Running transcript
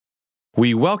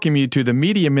We welcome you to the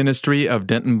media ministry of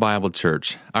Denton Bible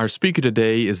Church. Our speaker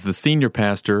today is the senior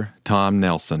pastor, Tom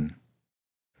Nelson.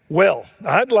 Well,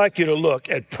 I'd like you to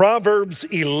look at Proverbs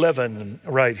 11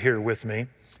 right here with me.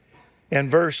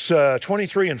 And verse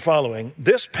 23 and following,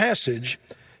 this passage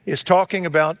is talking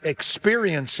about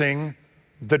experiencing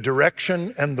the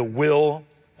direction and the will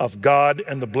of God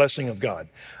and the blessing of God,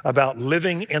 about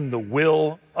living in the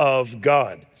will of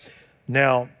God.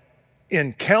 Now,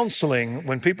 in counseling,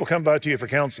 when people come by to you for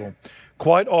counsel,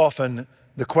 quite often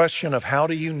the question of how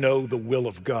do you know the will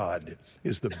of God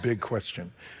is the big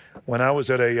question. When I was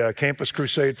at a Campus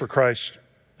Crusade for Christ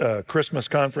Christmas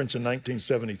conference in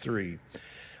 1973,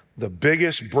 the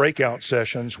biggest breakout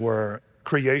sessions were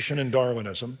creation and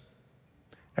Darwinism,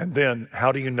 and then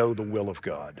how do you know the will of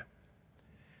God?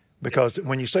 Because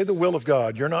when you say the will of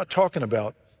God, you're not talking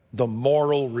about the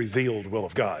moral revealed will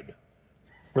of God,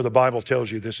 where the Bible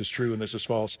tells you this is true and this is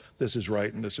false, this is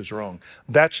right and this is wrong.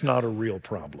 That's not a real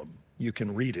problem. You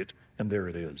can read it and there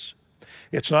it is.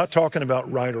 It's not talking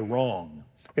about right or wrong.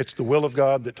 It's the will of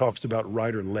God that talks about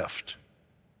right or left.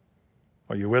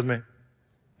 Are you with me?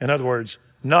 In other words,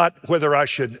 not whether I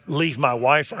should leave my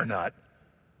wife or not.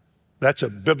 That's a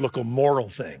biblical moral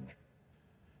thing.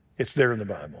 It's there in the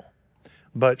Bible.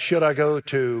 But should I go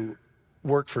to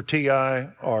work for TI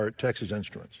or Texas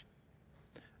Instruments?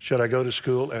 Should I go to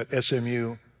school at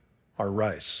SMU or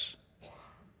Rice?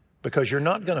 Because you're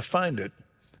not going to find it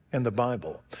in the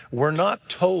Bible. We're not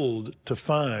told to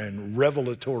find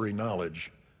revelatory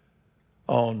knowledge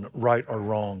on right or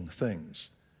wrong things.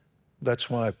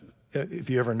 That's why, if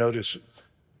you ever notice,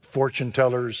 fortune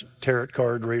tellers, tarot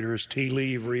card readers, tea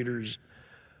leaf readers,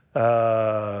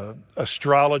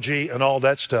 astrology and all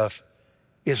that stuff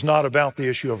is not about the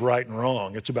issue of right and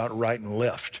wrong. It's about right and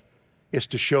left. It's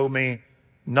to show me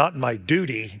not my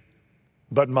duty,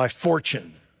 but my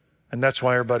fortune. And that's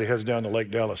why everybody heads down to Lake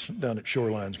Dallas, down at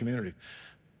Shorelines Community,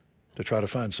 to try to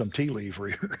find some tea leaf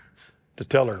reader to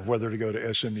tell her whether to go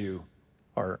to SMU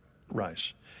or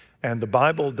Rice. And the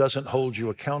Bible doesn't hold you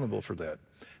accountable for that.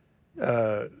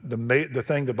 The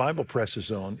thing the Bible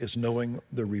presses on is knowing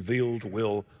the revealed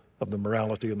will of the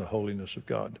morality and the holiness of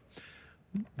God.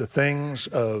 The things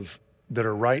that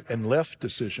are right and left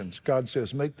decisions, God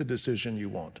says, make the decision you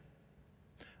want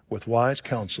with wise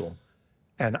counsel,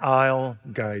 and I'll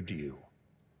guide you.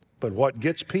 But what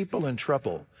gets people in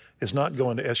trouble is not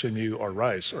going to SMU or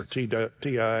Rice or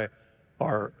TI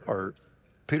or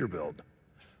Peterbilt.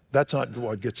 That's not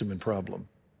what gets them in problem.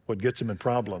 What gets them in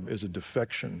problem is a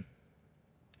defection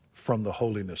from the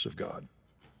holiness of God.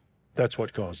 That's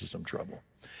what causes them trouble.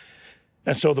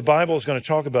 And so the Bible is going to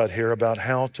talk about here about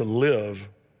how to live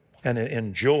and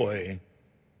enjoy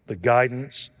the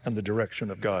guidance and the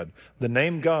direction of God. The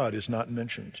name God is not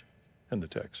mentioned in the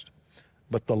text,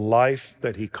 but the life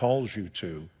that he calls you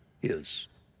to is.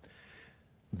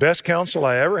 Best counsel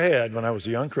I ever had when I was a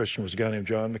young Christian was a guy named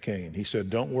John McCain. He said,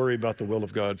 don't worry about the will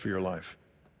of God for your life.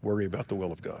 Worry about the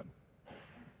will of God.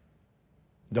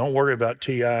 Don't worry about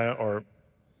TI or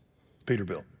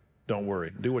Peterbilt. Don't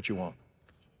worry. Do what you want.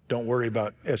 Don't worry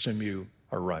about SMU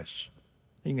or Rice.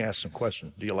 You can ask some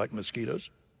questions. Do you like mosquitoes?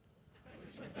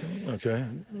 Okay.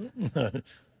 Then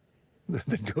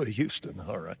go to Houston.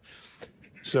 All right.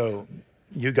 So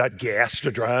you got gas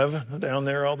to drive down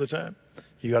there all the time?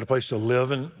 You got a place to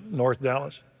live in North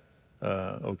Dallas?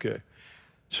 Okay.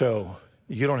 So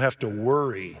you don't have to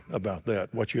worry about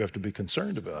that. What you have to be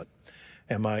concerned about,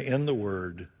 am I in the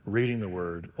Word, reading the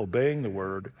Word, obeying the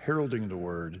Word, heralding the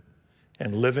Word,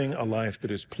 and living a life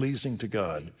that is pleasing to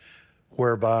God,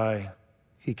 whereby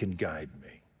he can guide me.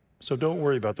 So don't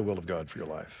worry about the will of God for your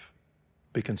life.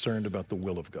 Be concerned about the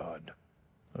will of God,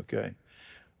 okay?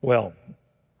 Well,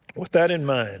 with that in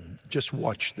mind, just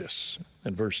watch this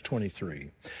in verse 23.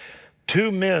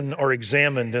 Two men are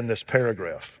examined in this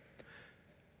paragraph,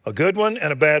 a good one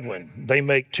and a bad one. They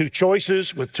make two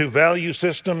choices with two value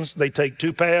systems. They take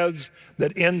two paths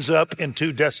that ends up in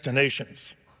two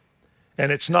destinations.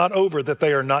 And it's not over that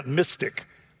they are not mystic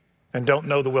and don't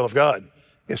know the will of God.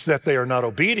 It's that they are not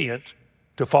obedient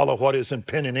to follow what is in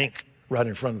pen and ink right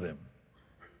in front of them.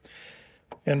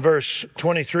 In verse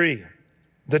 23,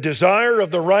 the desire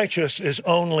of the righteous is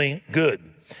only good.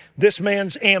 This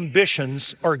man's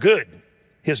ambitions are good,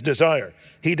 his desire.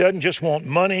 He doesn't just want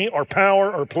money or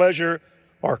power or pleasure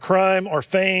or crime or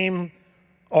fame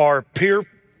or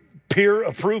peer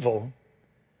approval.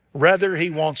 Rather, he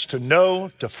wants to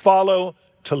know, to follow,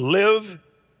 to live,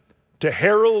 to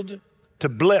herald, to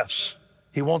bless.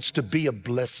 He wants to be a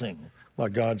blessing,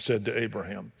 like God said to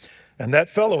Abraham. And that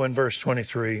fellow in verse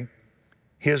 23,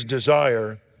 his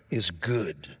desire is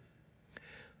good.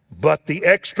 But the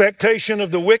expectation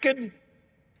of the wicked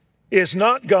is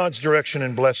not God's direction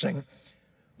and blessing.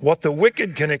 What the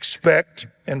wicked can expect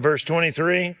in verse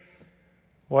 23,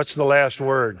 what's the last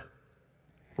word?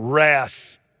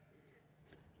 Wrath,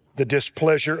 the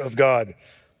displeasure of God.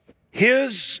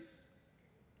 His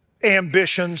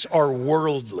ambitions are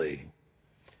worldly.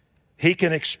 He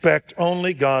can expect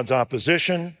only God's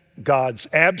opposition, God's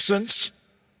absence,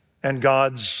 and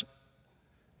God's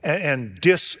and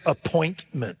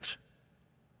disappointment.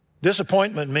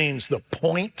 Disappointment means the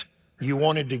point you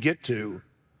wanted to get to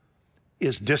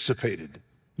is dissipated.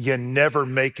 You never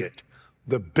make it.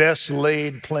 The best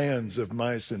laid plans of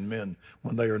mice and men,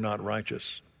 when they are not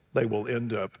righteous, they will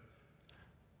end up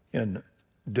in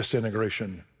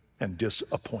disintegration and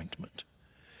disappointment.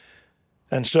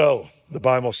 And so the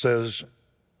Bible says,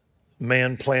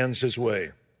 man plans his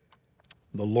way,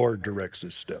 the Lord directs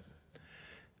his step.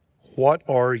 What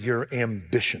are your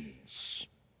ambitions?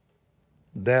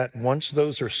 That once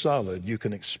those are solid, you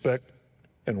can expect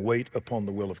and wait upon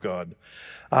the will of God.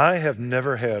 I have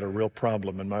never had a real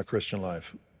problem in my Christian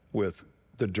life with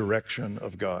the direction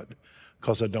of God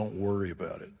because I don't worry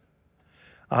about it.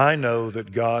 I know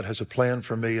that God has a plan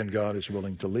for me and God is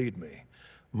willing to lead me.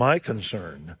 My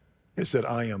concern is that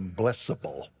I am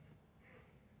blessable.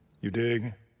 You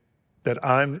dig? That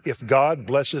if God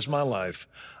blesses my life,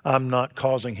 I'm not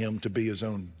causing him to be his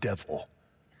own devil,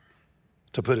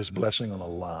 to put his blessing on a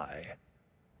lie,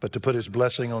 but to put his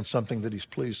blessing on something that he's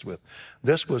pleased with.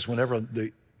 This was whenever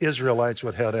the Israelites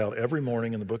would head out every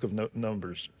morning in the book of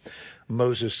Numbers.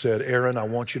 Moses said, Aaron, I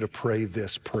want you to pray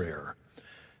this prayer.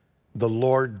 The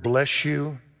Lord bless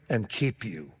you and keep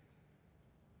you.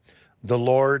 The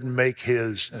Lord make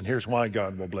his, and here's why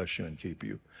God will bless you and keep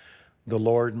you. The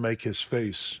Lord make his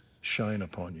face shine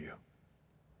upon you.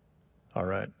 All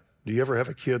right. Do you ever have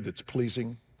a kid that's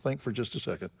pleasing? Think for just a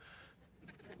second.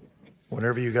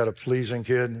 Whenever you got a pleasing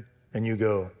kid and you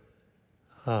go,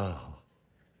 oh,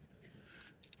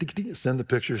 send the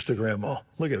pictures to grandma.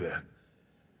 Look at that.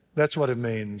 That's what it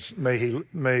means. May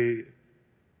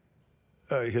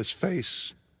his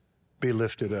face be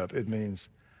lifted up. It means,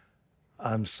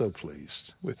 I'm so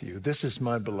pleased with you. This is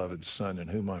my beloved son in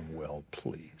whom I'm well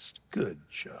pleased. Good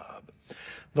job.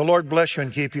 The Lord bless you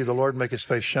and keep you. The Lord make his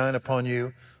face shine upon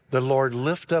you. The Lord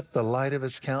lift up the light of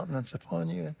his countenance upon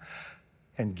you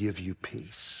and give you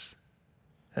peace.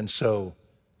 And so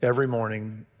every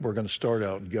morning we're going to start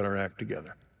out and get our act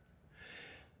together.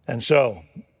 And so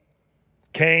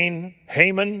Cain,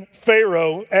 Haman,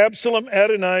 Pharaoh, Absalom,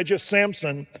 Adonijah,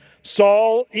 Samson,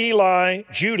 Saul, Eli,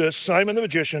 Judas, Simon the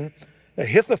magician,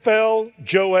 Ahithophel,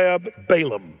 Joab,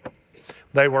 Balaam.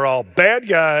 They were all bad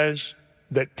guys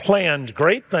that planned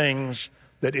great things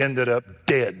that ended up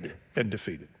dead and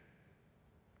defeated.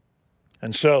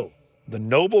 And so the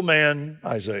noble man,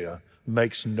 Isaiah,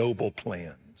 makes noble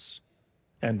plans.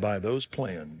 And by those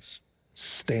plans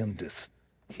standeth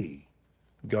he.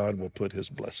 God will put his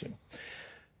blessing.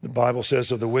 The Bible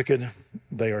says of the wicked,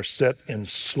 they are set in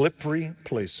slippery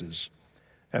places,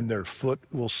 and their foot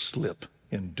will slip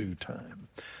in due time.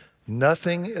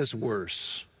 Nothing is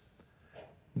worse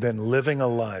than living a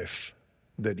life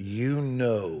that you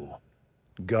know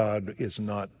God is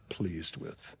not pleased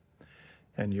with,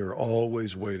 and you're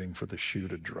always waiting for the shoe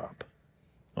to drop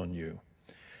on you.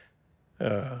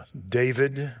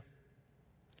 David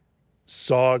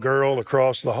saw a girl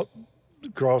across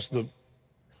the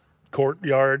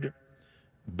courtyard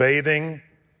bathing.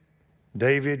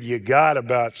 David, you got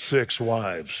about 6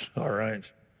 wives, all right?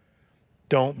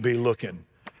 Don't be looking.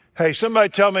 Hey, somebody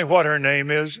tell me what her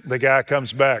name is. The guy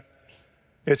comes back.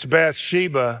 It's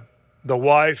Bathsheba, the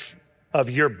wife of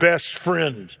your best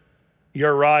friend,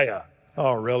 Uriah.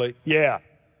 Oh, really? Yeah.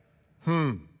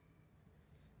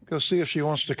 Go see if she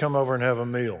wants to come over and have a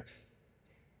meal.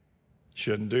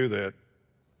 Shouldn't do that.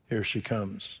 Here she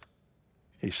comes.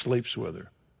 He sleeps with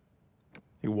her.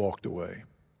 He walked away.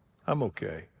 I'm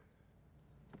okay.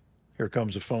 Here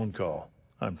comes a phone call.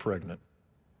 I'm pregnant.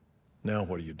 Now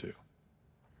what do you do?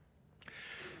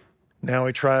 Now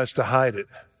he tries to hide it.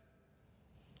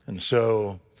 And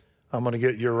so I'm going to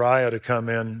get Uriah to come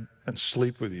in and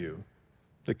sleep with you.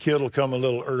 The kid will come a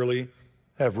little early,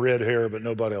 have red hair, but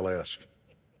nobody will ask.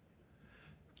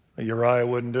 Uriah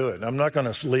wouldn't do it. I'm not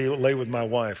going to lay with my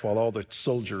wife while all the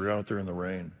soldiers are out there in the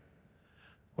rain.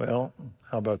 Well,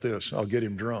 how about this? I'll get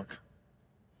him drunk.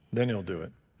 Then he'll do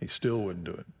it. He still wouldn't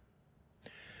do it.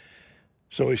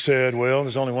 So he said, well,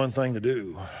 there's only one thing to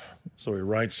do. So he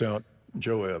writes out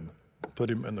Joab, put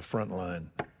him in the front line,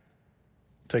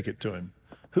 take it to him.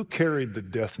 Who carried the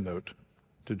death note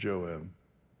to Joab?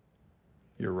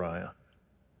 Uriah.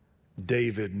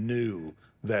 David knew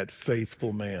that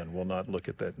faithful man will not look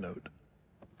at that note.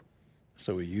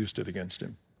 So he used it against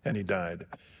him, and he died.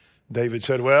 David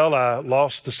said, well, I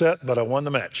lost the set, but I won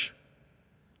the match.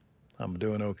 I'm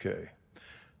doing okay.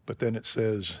 But then it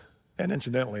says, and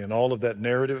incidentally, in all of that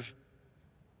narrative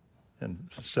in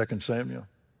 2 Samuel,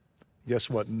 guess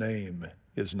what name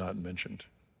is not mentioned?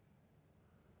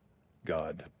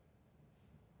 God.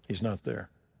 He's not there.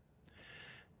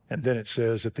 And then it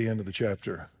says at the end of the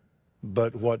chapter,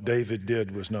 but what David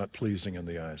did was not pleasing in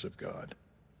the eyes of God.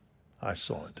 I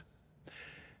saw it.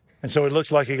 And so it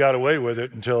looks like he got away with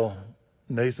it until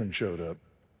Nathan showed up.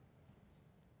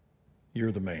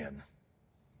 You're the man.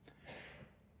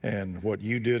 And what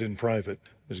you did in private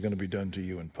is going to be done to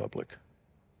you in public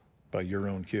by your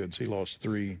own kids. He lost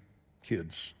 3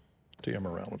 kids to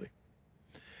immorality.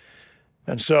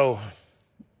 And so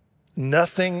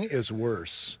nothing is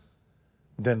worse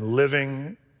than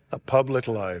living a public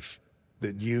life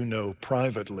that you know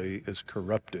privately is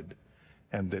corrupted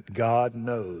and that God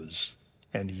knows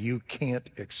and you can't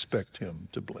expect him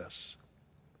to bless.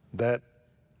 That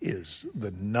is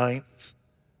the 9th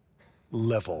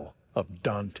level of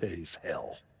Dante's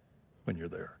hell when you're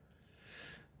there.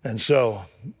 And so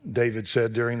David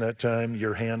said during that time,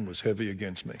 your hand was heavy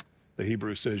against me. The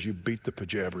Hebrew says you beat the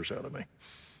pajabbers out of me.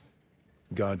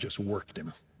 God just worked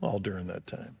him all during that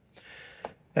time.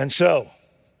 And so,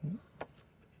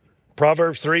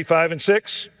 Proverbs 3, 5, and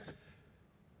 6,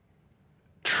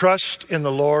 trust in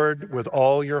the Lord with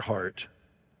all your heart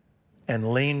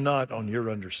and lean not on your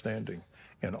understanding.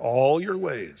 In all your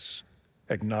ways,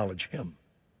 acknowledge him,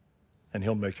 and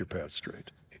he'll make your path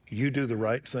straight. You do the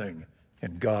right thing,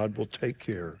 and God will take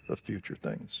care of future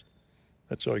things.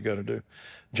 That's all you got to do.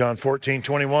 John 14,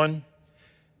 21,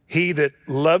 he that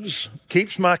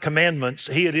keeps my commandments,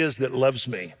 he it is that loves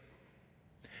me.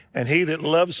 And he that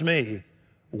loves me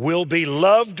will be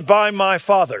loved by my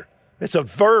Father. It's a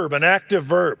verb, an active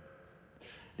verb.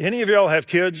 Any of y'all have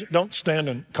kids? Don't stand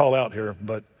and call out here,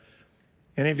 but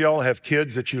any of y'all have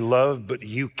kids that you love, but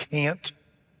you can't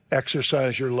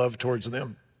exercise your love towards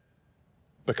them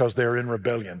because they're in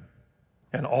rebellion.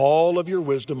 And all of your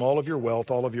wisdom, all of your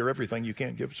wealth, all of your everything you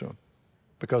can't give to them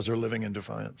because they're living in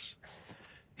defiance.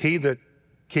 He that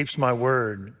keeps my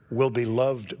word will be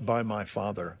loved by my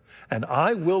Father, and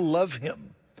I will love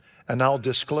him, and I'll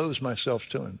disclose myself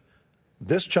to him.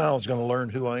 This child's going to learn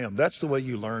who I am. That's the way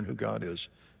you learn who God is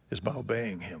by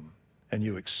obeying him, and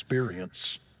you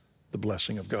experience the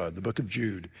blessing of God. The book of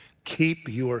Jude, keep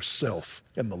yourself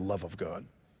in the love of God.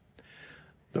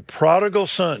 The prodigal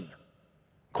son,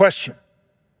 question,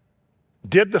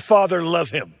 did the father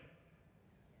love him?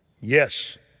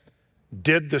 Yes.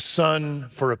 Did the son,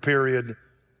 for a period,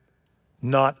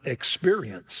 not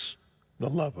experience the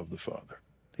love of the father?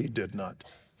 He did not.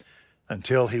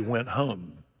 Until he went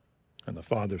home, and the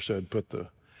father said, put the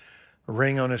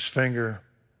ring on his finger,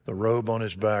 the robe on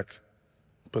his back,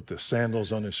 put the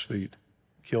sandals on his feet,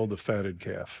 killed the fatted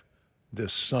calf.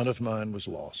 This son of mine was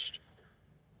lost,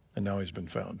 and now he's been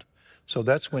found. So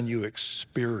that's when you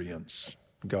experience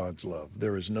God's love.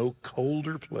 There is no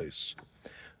colder place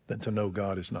than to know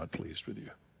God is not pleased with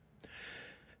you.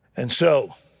 And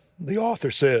so the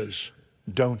author says,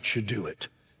 don't you do it.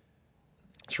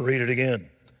 Let's read it again.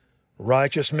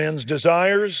 Righteous men's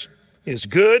desires is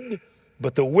good,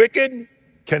 but the wicked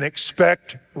can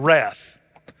expect wrath.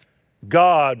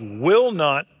 God will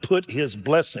not put his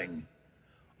blessing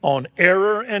on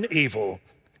error and evil,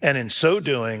 and in so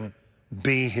doing,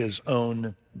 be his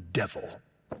own devil.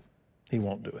 He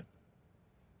won't do it.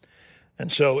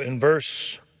 And so in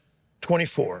verse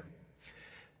 24,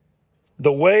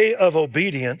 the way of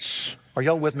obedience, are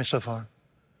y'all with me so far?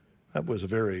 That was a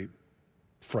very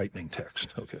frightening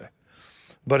text, okay.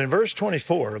 But in verse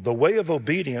 24, the way of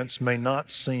obedience may not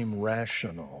seem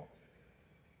rational.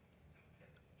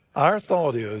 Our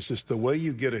thought is the way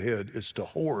you get ahead is to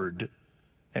hoard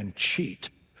and cheat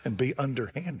and be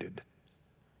underhanded.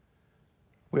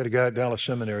 We had a guy at Dallas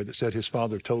Seminary that said his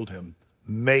father told him,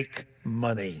 make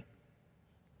money.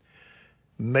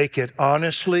 Make it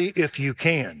honestly if you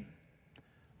can.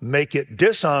 Make it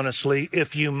dishonestly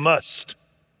if you must.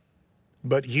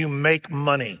 But you make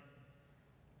money.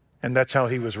 And that's how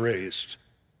he was raised.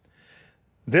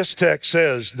 This text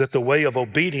says that the way of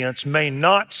obedience may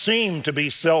not seem to be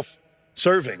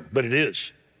self-serving, but it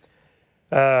is.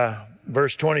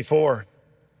 Verse 24,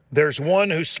 there's one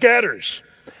who scatters.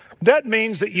 That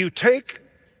means that you take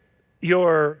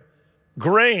your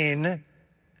grain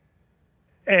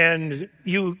and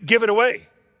you give it away.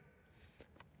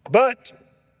 But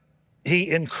he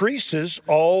increases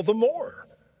all the more.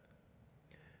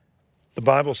 The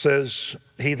Bible says,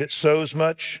 he that sows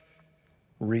much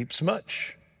reaps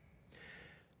much.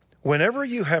 Whenever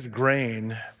you have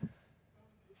grain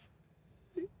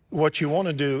what you want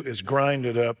to do is grind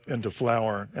it up into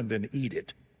flour and then eat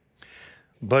it.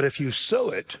 But if you sow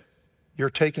it, you're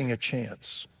taking a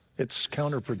chance. It's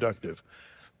counterproductive.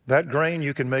 That grain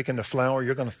you can make into flour,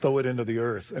 you're going to throw it into the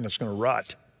earth and it's going to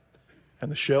rot.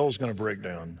 And the shell's going to break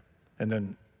down. And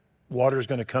then water's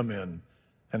going to come in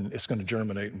and it's going to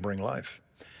germinate and bring life.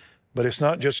 But it's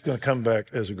not just going to come back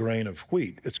as a grain of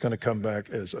wheat. It's going to come back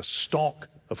as a stalk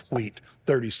of wheat,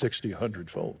 30, 60,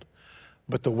 100-fold.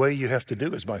 But the way you have to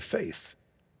do is by faith.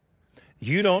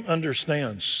 You don't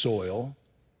understand soil,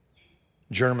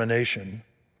 germination,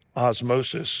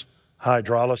 osmosis,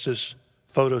 hydrolysis,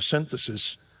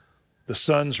 photosynthesis, the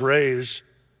sun's rays,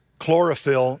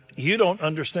 chlorophyll. You don't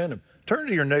understand them. Turn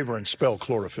to your neighbor and spell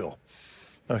chlorophyll,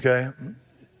 okay?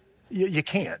 You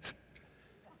can't.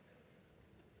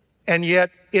 And yet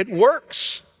it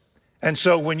works. And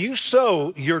so when you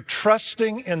sow, you're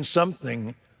trusting in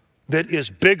something that is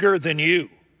bigger than you.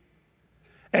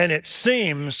 And it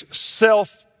seems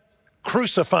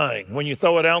self-crucifying when you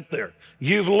throw it out there.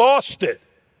 You've lost it.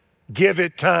 Give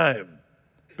it time.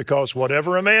 Because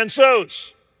whatever a man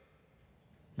sows,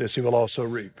 this he will also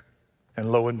reap. And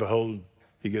lo and behold,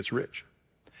 he gets rich.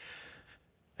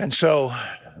 And so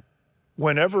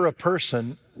whenever a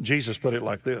person, Jesus put it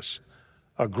like this,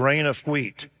 a grain of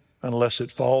wheat, unless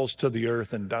it falls to the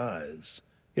earth and dies,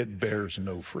 it bears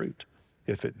no fruit.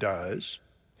 If it dies,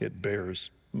 it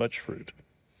bears much fruit.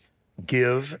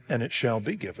 Give, and it shall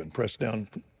be given. Pressed down,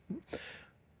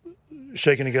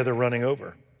 shaken together, running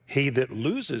over. He that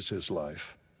loses his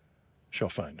life shall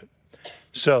find it.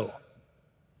 So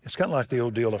it's kind of like the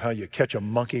old deal of how you catch a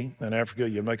monkey in Africa.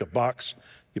 You make a box,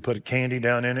 you put a candy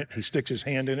down in it, he sticks his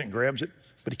hand in it and grabs it,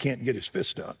 but he can't get his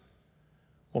fist out.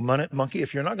 Well, monkey,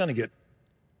 if you're not going to get,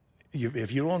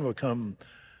 if you want to become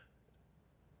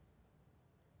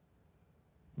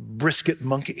brisket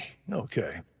monkey,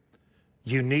 okay,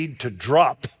 you need to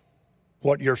drop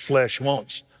what your flesh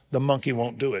wants. The monkey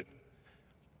won't do it.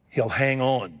 He'll hang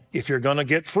on. If you're going to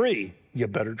get free, you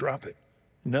better drop it.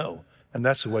 No. And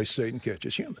that's the way Satan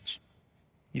catches humans.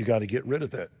 You got to get rid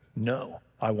of that. No,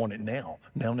 I want it now.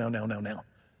 Now.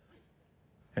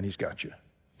 And he's got you.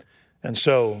 And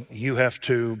so you have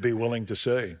to be willing to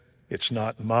say, it's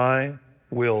not my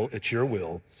will, it's your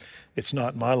will. It's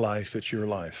not my life, it's your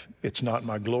life. It's not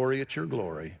my glory, it's your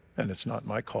glory. And it's not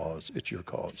my cause, it's your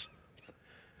cause.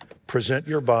 Present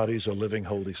your bodies a living,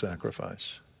 holy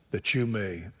sacrifice, that you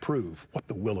may prove what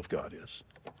the will of God is,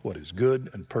 what is good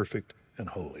and perfect and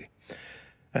holy.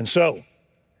 And so,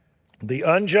 the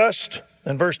unjust,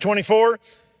 in verse 24,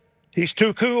 he's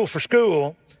too cool for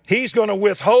school. He's going to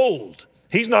withhold.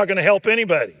 He's not going to help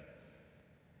anybody.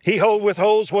 He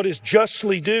withholds what is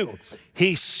justly due.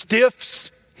 He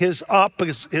stiffs his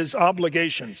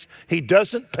obligations. He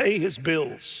doesn't pay his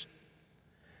bills.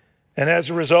 And as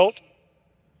a result,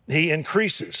 he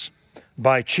increases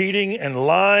by cheating and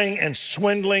lying and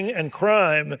swindling and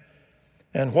crime.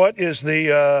 And what is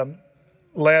the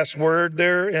last word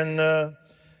there in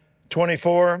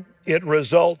 24? It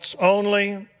results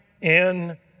only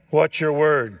in what's your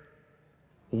word?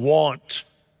 Want.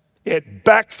 It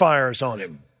backfires on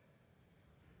him.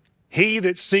 He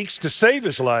that seeks to save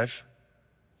his life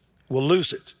will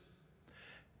lose it.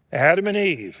 Adam and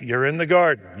Eve, you're in the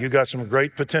garden. You got some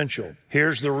great potential.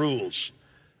 Here's the rules.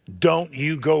 Don't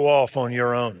you go off on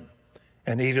your own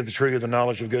and eat of the tree of the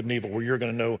knowledge of good and evil, where you're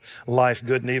going to know life,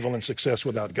 good and evil, and success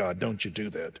without God. Don't you do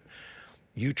that.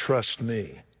 You trust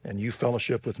me and you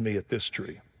fellowship with me at this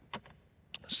tree.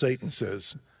 Satan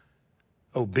says,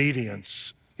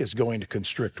 obedience is going to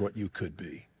constrict what you could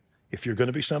be. If you're going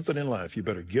to be something in life, you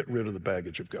better get rid of the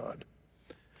baggage of God.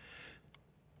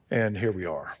 And here we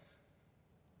are,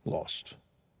 lost,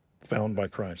 found by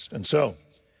Christ. And so,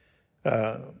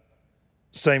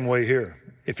 same way here.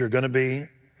 If you're going to be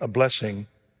a blessing,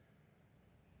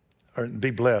 or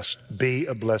be blessed, be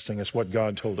a blessing. Is what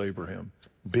God told Abraham.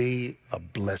 Be a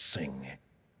blessing.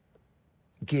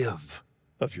 Give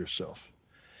of yourself.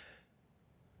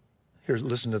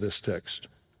 Listen to this text.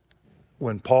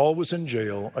 When Paul was in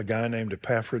jail, a guy named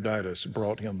Epaphroditus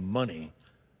brought him money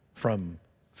from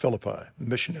Philippi,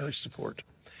 missionary support.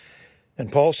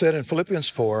 And Paul said in Philippians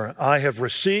 4, I have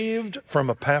received from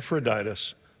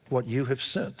Epaphroditus what you have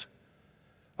sent,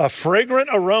 a fragrant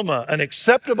aroma, an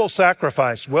acceptable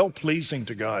sacrifice, well-pleasing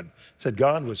to God. Said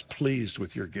God was pleased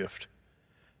with your gift.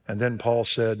 And then Paul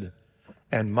said,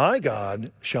 and my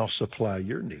God shall supply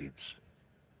your needs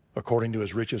according to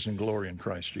his riches and glory in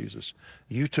Christ Jesus.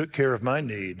 You took care of my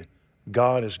need.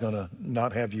 God is going to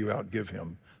not have you outgive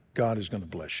him. God is going to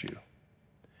bless you.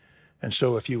 And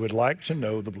so if you would like to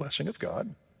know the blessing of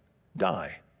God,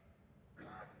 die.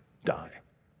 Die.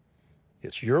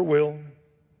 It's your will,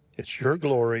 it's your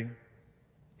glory,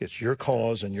 it's your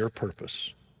cause and your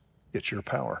purpose. It's your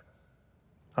power.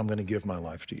 I'm going to give my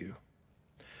life to you.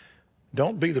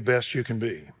 Don't be the best you can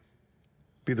be.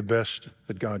 Be the best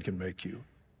that God can make you.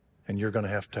 And you're going to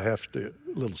have to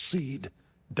little seed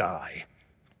die,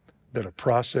 that a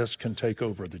process can take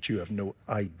over that you have no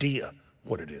idea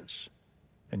what it is.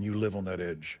 And you live on that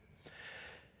edge.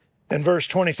 In verse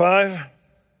 25,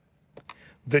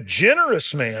 the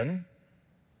generous man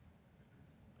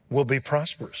will be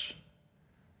prosperous.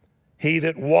 He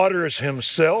that waters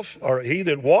himself, or he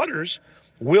that waters,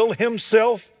 will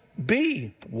himself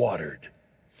be watered.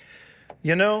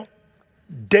 You know,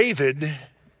 David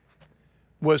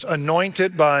was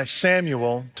anointed by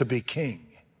Samuel to be king.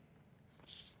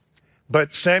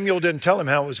 But Samuel didn't tell him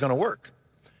how it was going to work.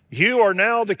 You are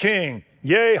now the king.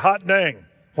 Yay, hot dang.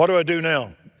 What do I do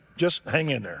now? Just hang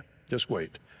in there. Just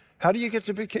wait. How do you get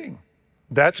to be king?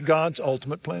 That's God's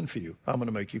ultimate plan for you. I'm going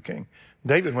to make you king.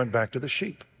 David went back to the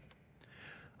sheep.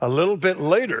 A little bit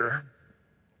later,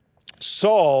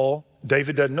 Saul,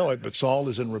 David doesn't know it, but Saul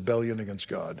is in rebellion against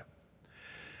God.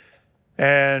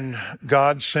 And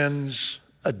God sends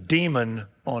a demon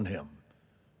on him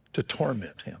to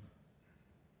torment him.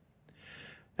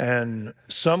 And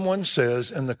someone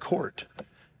says in the court,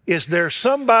 is there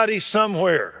somebody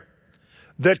somewhere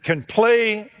that can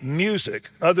play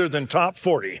music other than top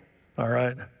 40, all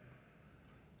right,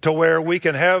 to where we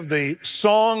can have the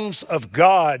songs of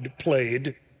God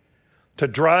played to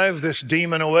drive this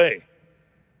demon away?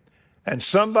 And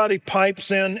somebody pipes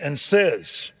in and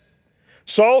says,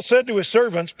 Saul said to his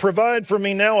servants, provide for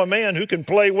me now a man who can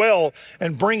play well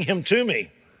and bring him to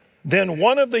me. Then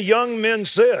one of the young men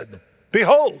said,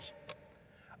 behold,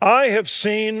 I have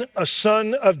seen a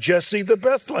son of Jesse the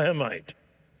Bethlehemite,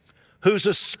 who's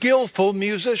a skillful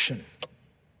musician,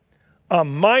 a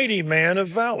mighty man of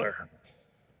valor,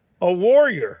 a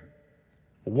warrior,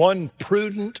 one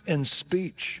prudent in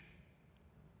speech.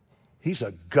 He's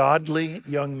a godly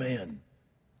young man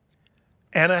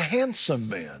and a handsome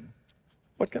man.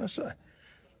 What can I say?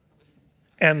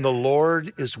 And the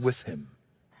Lord is with him.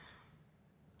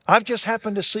 I've just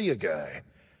happened to see a guy,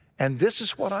 and this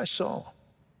is what I saw.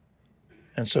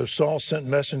 And so Saul sent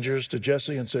messengers to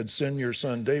Jesse and said, send your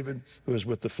son David, who is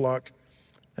with the flock.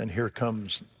 And here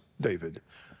comes David.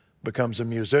 Becomes a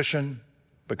musician,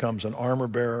 becomes an armor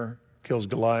bearer, kills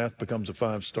Goliath, becomes a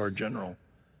 5-star general,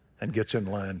 and gets in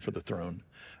line for the throne.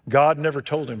 God never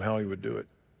told him how he would do it.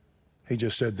 He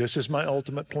just said, this is my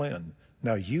ultimate plan.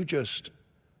 Now you just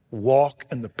walk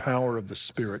in the power of the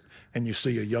Spirit, and you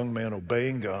see a young man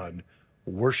obeying God,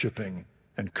 worshiping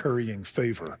and currying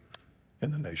favor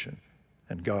in the nation.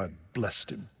 And God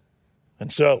blessed him.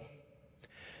 And so,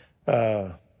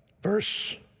 read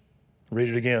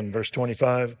it again, verse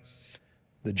 25.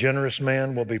 The generous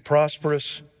man will be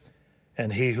prosperous,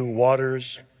 and he who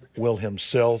waters will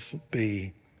himself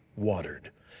be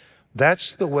watered.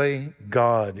 That's the way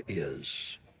God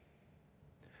is.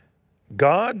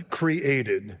 God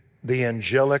created the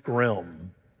angelic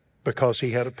realm because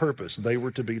he had a purpose. They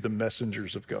were to be the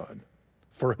messengers of God.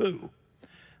 For who?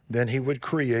 Then he would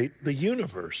create the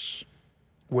universe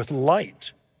with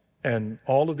light and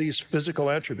all of these physical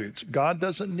attributes. God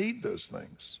doesn't need those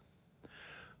things.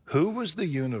 Who was the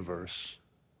universe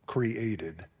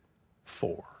created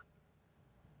for?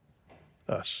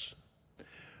 Us.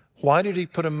 Why did he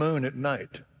put a moon at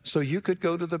night? So you could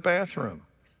go to the bathroom.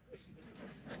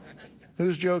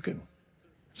 Who's joking?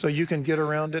 So you can get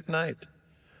around at night.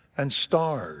 And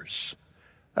stars.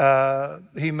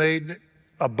 He made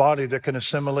a body that can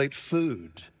assimilate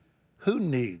food. Who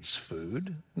needs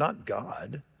food? Not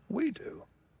God. We do.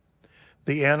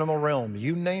 The animal realm,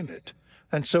 you name it.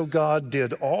 And so God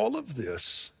did all of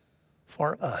this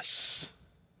for us.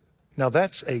 Now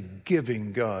that's a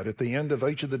giving God. At the end of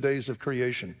each of the days of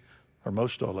creation, or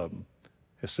most all of them,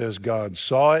 it says God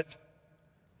saw it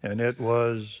and it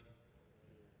was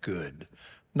good.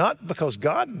 Not because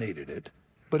God needed it,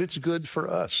 but it's good for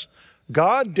us.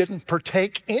 God didn't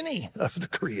partake any of the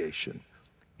creation.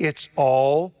 It's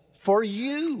all for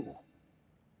you.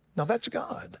 Now that's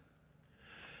God.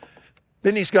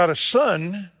 Then he's got a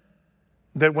son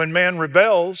that when man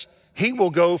rebels, he will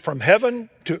go from heaven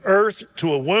to earth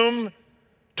to a womb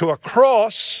to a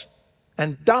cross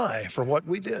and die for what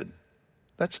we did.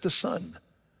 That's the son.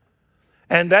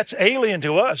 And that's alien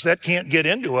to us. That can't get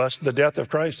into us. The death of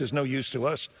Christ is no use to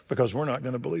us because we're not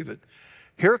going to believe it.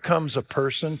 Here comes a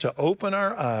person to open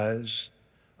our eyes,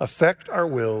 affect our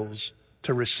wills,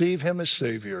 to receive him as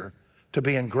Savior, to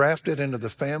be engrafted into the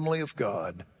family of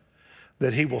God,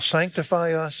 that he will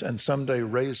sanctify us and someday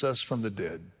raise us from the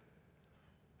dead.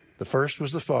 The first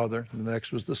was the Father, the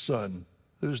next was the Son.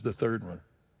 Who's the third one?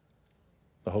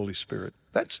 The Holy Spirit.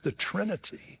 That's the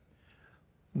Trinity.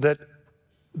 That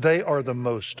they are the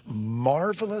most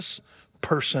marvelous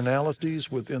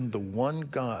personalities within the one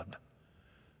God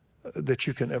that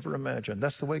you can ever imagine.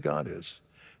 That's the way God is.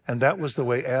 And that was the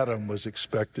way Adam was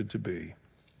expected to be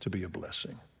a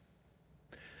blessing.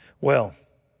 Well,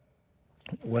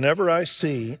 whenever I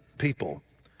see people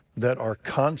that are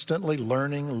constantly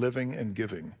learning, living, and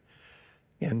giving,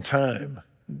 in time,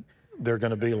 they're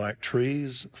going to be like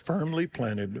trees firmly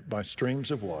planted by streams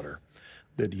of water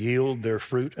that yield their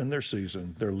fruit in their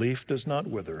season. Their leaf does not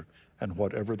wither, and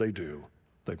whatever they do,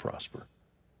 they prosper.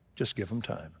 Just give them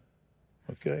time.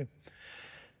 Okay?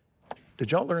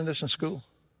 Did y'all learn this in school?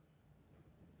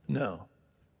 No.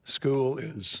 School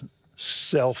is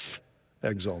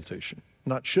self-exaltation.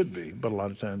 Not should be, but a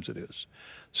lot of times it is.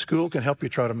 School can help you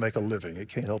try to make a living. It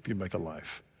can't help you make a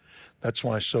life. That's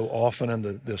why so often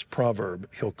in this proverb,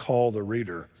 he'll call the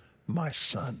reader, my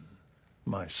son,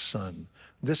 my son.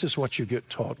 This is what you get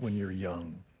taught when you're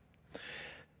young.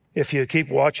 If you keep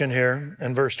watching here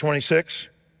in verse 26,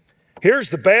 here's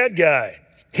the bad guy.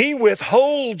 He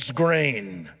withholds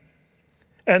grain,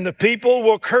 and the people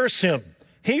will curse him.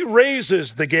 He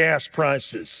raises the gas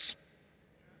prices.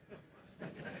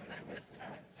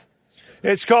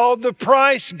 It's called the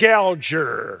price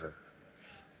gouger.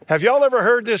 Have y'all ever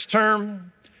heard this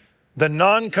term? The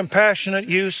non-compassionate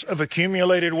use of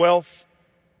accumulated wealth?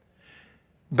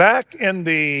 Back in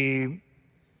the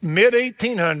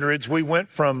mid-1800s, we went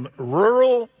from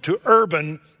rural to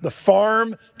urban, the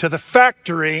farm to the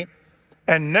factory,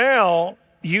 and now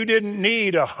you didn't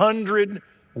need 100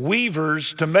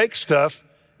 weavers to make stuff.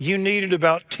 You needed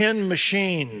about 10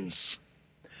 machines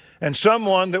and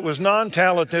someone that was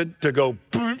non-talented to go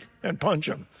and punch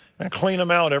them and clean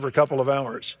them out every couple of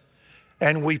hours.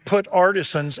 And we put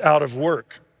artisans out of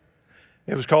work.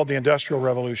 It was called the Industrial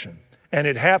Revolution. And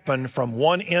it happened from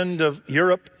one end of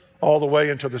Europe all the way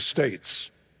into the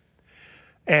States.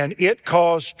 And it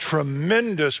caused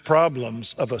tremendous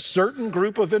problems of a certain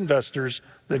group of investors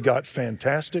that got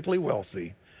fantastically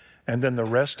wealthy, and then the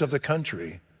rest of the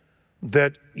country,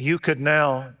 that you could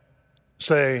now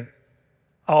say,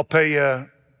 I'll pay you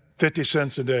 50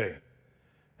 cents a day.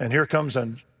 And here comes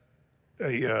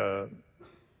a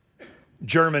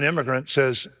German immigrant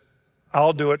says,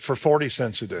 I'll do it for 40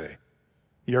 cents a day.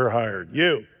 You're hired.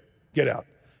 You, get out.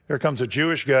 Here comes a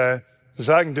Jewish guy, says,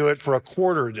 I can do it for a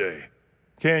quarter a day.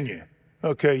 Can you?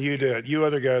 Okay, you do it. You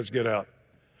other guys get out.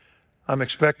 I'm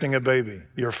expecting a baby.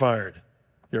 You're fired.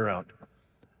 You're out.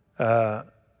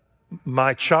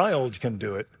 My child can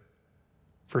do it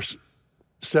for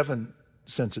 7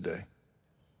 cents a day.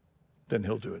 Then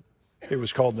he'll do it. It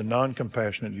was called the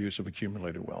non-compassionate use of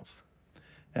accumulated wealth.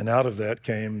 And out of that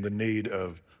came the need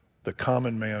of the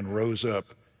common man rose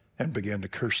up and began to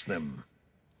curse them.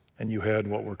 And you had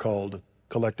what were called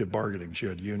collective bargainings. You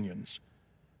had unions.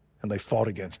 And they fought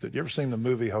against it. You ever seen the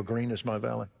movie How Green Is My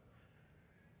Valley?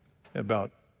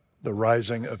 About the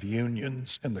rising of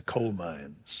unions in the coal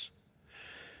mines.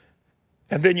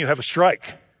 And then you have a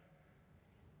strike.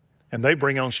 And they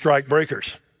bring on strike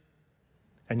breakers.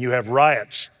 And you have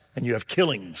riots. And you have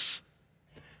killings.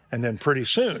 And then pretty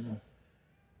soon,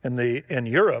 in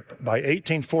Europe, by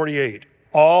 1848,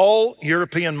 all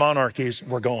European monarchies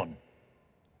were gone.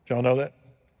 Did y'all know that?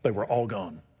 They were all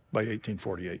gone by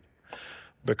 1848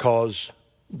 because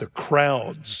the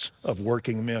crowds of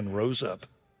working men rose up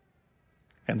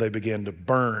and they began to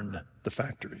burn the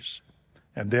factories.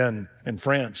 And then in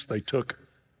France, they took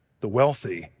the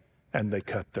wealthy and they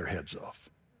cut their heads off.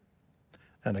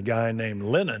 And a guy named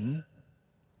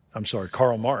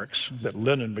Karl Marx, that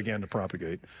Lenin began to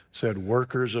propagate, said,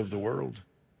 workers of the world,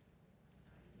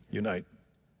 unite.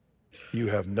 You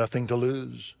have nothing to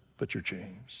lose but your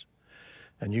chains.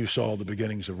 And you saw the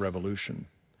beginnings of revolution.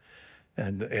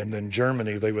 And in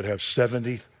Germany, they would have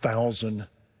 70,000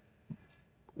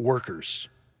 workers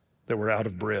that were out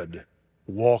of bread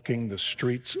walking the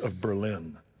streets of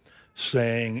Berlin,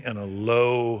 saying in a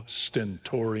low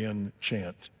stentorian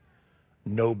chant,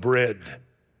 no bread,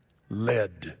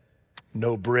 lead.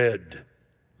 No bread,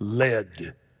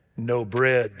 lead. No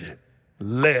bread,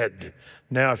 lead.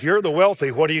 Now, if you're the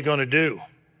wealthy, what are you going to do?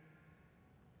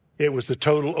 It was the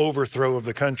total overthrow of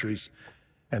the countries.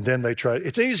 And then they tried,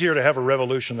 it's easier to have a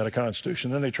revolution than a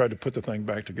constitution. Then they tried to put the thing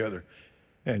back together.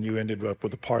 And you ended up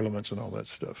with the parliaments and all that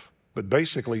stuff. But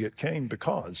basically it came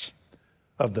because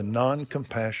of the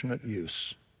non-compassionate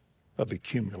use of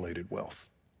accumulated wealth.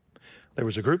 There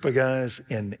was a group of guys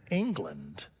in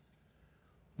England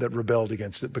that rebelled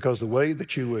against it because the way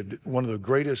that one of the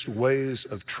greatest ways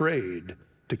of trade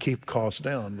to keep costs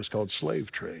down was called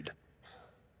slave trade.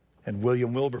 And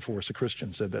William Wilberforce, a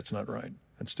Christian, said that's not right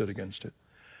and stood against it.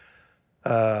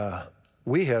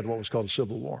 We had what was called a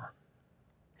civil war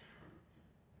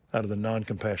out of the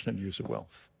non-compassionate use of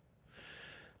wealth.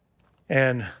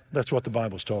 And that's what the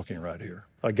Bible's talking right here.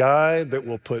 A guy that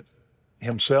will put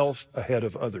himself ahead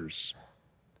of others,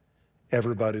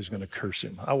 everybody's going to curse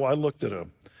him. I looked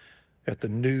at the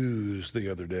news the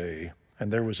other day,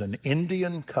 and there was an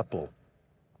Indian couple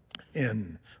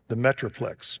in the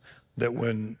Metroplex that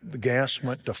when the gas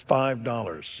went to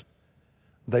 $5,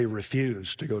 they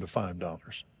refused to go to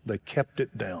 $5. They kept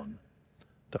it down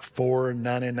to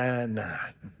 $4.99.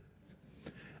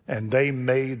 And they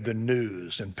made the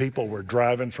news, and people were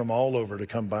driving from all over to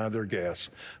come buy their gas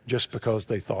just because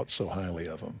they thought so highly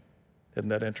of them. Isn't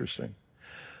that interesting?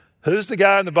 Who's the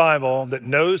guy in the Bible that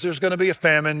knows there's going to be a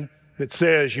famine that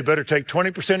says you better take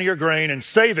 20% of your grain and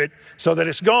save it so that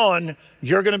it's gone,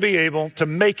 you're going to be able to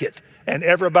make it? And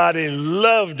everybody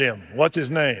loved him. What's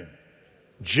his name?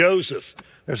 Joseph.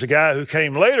 There's a guy who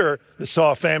came later that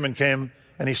saw a famine came,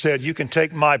 and he said, you can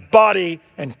take my body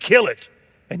and kill it,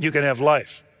 and you can have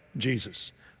life.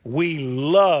 Jesus. We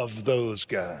love those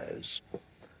guys.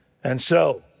 And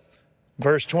so,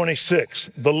 verse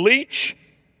 26, the leech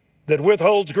that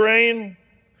withholds grain,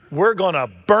 we're going to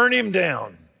burn him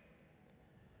down.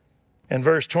 And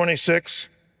verse 26,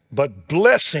 but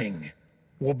blessing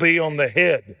will be on the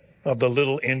head of the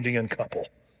little Indian couple,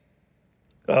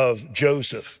 of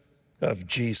Joseph, of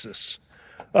Jesus,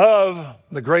 of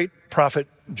the great prophet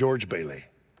George Bailey.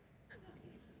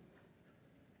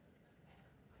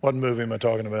 What movie am I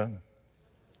talking about?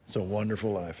 It's a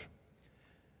Wonderful Life.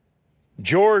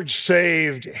 George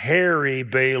saved Harry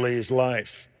Bailey's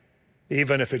life,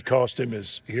 even if it cost him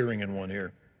his hearing in one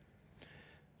ear.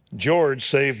 George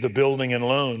saved the building and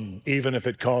loan, even if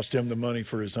it cost him the money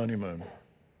for his honeymoon.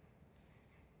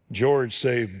 George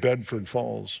saved Bedford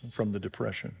Falls from the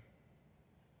Depression.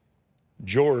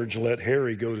 George let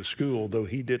Harry go to school, though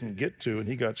he didn't get to, and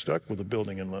he got stuck with a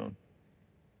building and loan.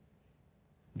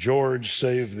 George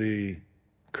saved the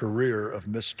career of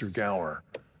Mr. Gower.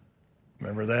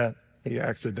 Remember that? He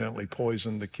accidentally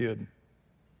poisoned the kid.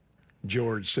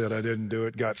 George said, I didn't do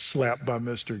it, got slapped by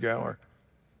Mr. Gower.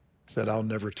 Said, I'll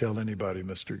never tell anybody,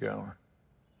 Mr. Gower.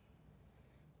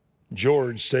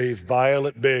 George saved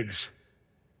Violet Biggs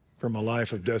from a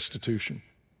life of destitution.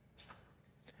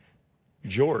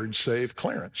 George saved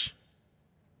Clarence.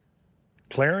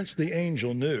 Clarence the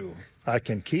angel knew, I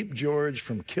can keep George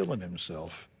from killing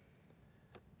himself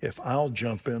if I'll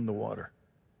jump in the water,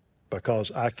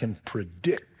 because I can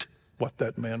predict what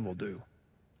that man will do.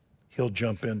 He'll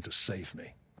jump in to save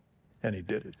me. And he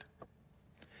did it.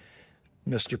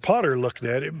 Mr. Potter looked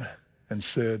at him and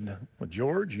said, well,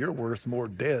 George, you're worth more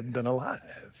dead than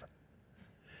alive.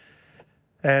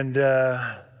 And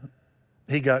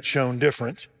he got shown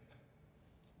different.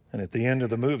 And at the end of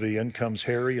the movie, in comes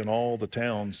Harry and all the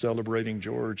town celebrating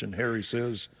George. And Harry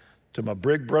says to my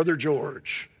big brother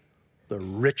George, the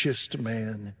richest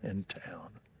man in town.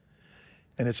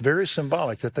 And it's very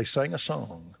symbolic that they sang a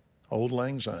song, Auld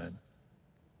Lang Syne,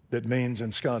 that means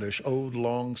in Scottish, Ode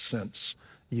long since,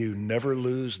 you never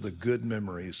lose the good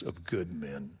memories of good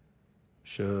men.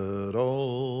 Should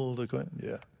all the...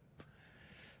 Yeah.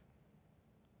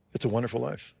 It's a wonderful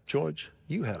life. George,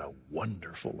 you had a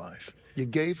wonderful life. You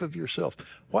gave of yourself.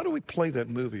 Why do we play that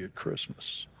movie at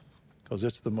Christmas? Because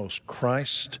it's the most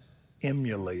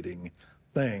Christ-emulating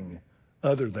thing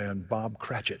other than Bob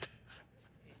Cratchit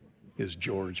is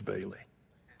George Bailey.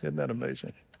 Isn't that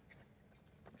amazing?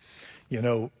 You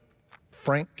know,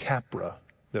 Frank Capra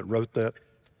that wrote that,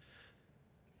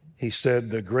 he said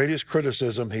the greatest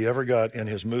criticism he ever got in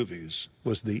his movies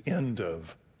was the end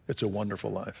of It's a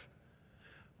Wonderful Life,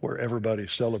 where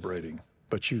everybody's celebrating,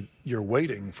 but you're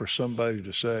waiting for somebody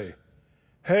to say,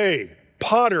 hey,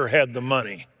 Potter had the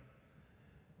money.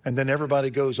 And then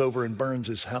everybody goes over and burns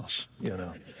his house, you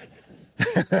know.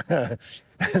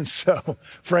 And so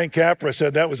Frank Capra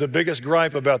said that was the biggest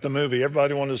gripe about the movie.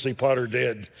 Everybody wanted to see Potter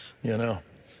dead, you know,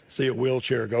 see a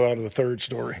wheelchair go out of the third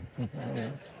story.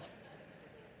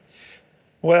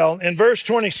 Well, in verse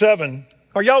 27,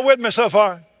 are y'all with me so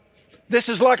far? This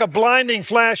is like a blinding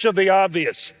flash of the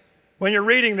obvious. When you're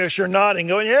reading this, you're nodding,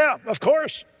 going, yeah, of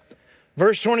course.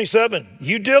 Verse 27,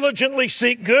 you diligently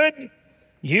seek good,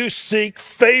 you seek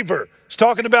favor. It's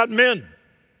talking about men.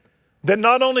 Then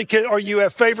not only are you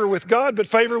have favor with God, but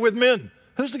favor with men.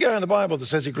 Who's the guy in the Bible that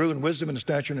says he grew in wisdom and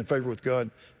stature and in favor with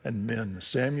God and men?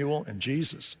 Samuel and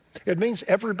Jesus. It means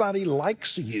everybody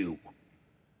likes you.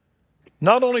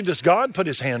 Not only does God put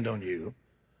his hand on you,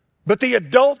 but the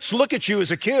adults look at you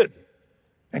as a kid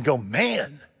and go,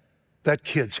 man, that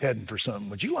kid's heading for something.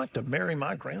 Would you like to marry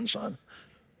my grandson?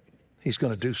 He's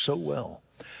going to do so well.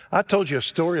 I told you a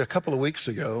story a couple of weeks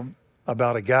ago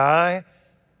about a guy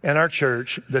in our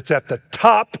church that's at the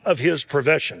top of his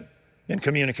profession in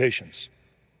communications.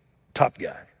 Top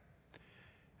guy.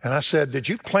 And I said, did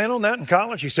you plan on that in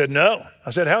college? He said, no.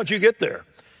 I said, how'd you get there?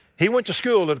 He went to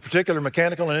school at a particular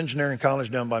mechanical and engineering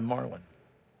college down by Marlin.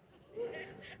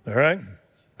 All right?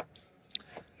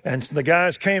 And the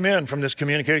guys came in from this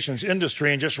communications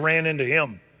industry and just ran into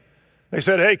him. They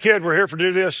said, hey, kid, we're here to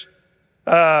do this.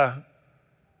 We're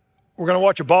going to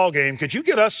watch a ball game. Could you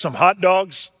get us some hot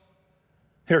dogs?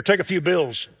 Here, take a few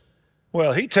bills.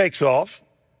 Well, he takes off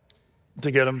to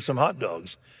get them some hot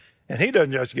dogs. And he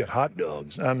doesn't just get hot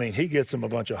dogs. I mean, he gets them a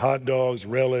bunch of hot dogs,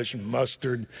 relish,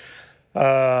 mustard,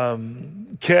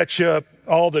 ketchup,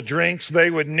 all the drinks they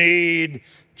would need,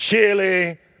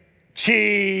 chili,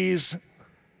 cheese.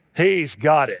 He's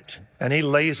got it. And he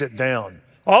lays it down.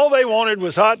 All they wanted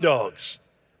was hot dogs.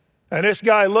 And this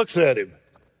guy looks at him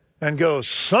and goes,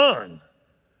 son,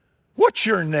 what's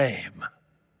your name?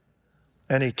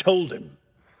 And he told him,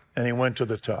 and he went to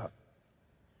the top.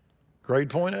 Grade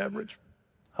point average,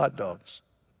 hot dogs.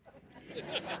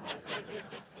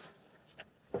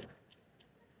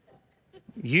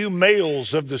 You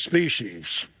males of the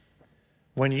species,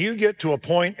 when you get to a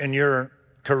point in your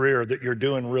career that you're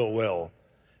doing real well,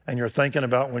 and you're thinking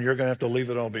about when you're going to have to leave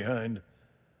it all behind,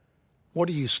 what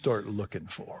do you start looking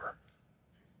for?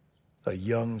 A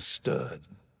young stud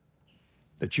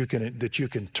that you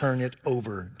can turn it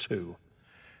over to.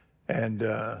 And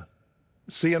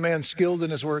see a man skilled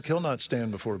in his work, he'll not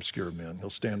stand before obscure men. He'll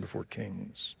stand before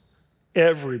kings.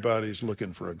 Everybody's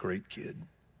looking for a great kid.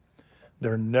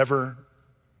 There are never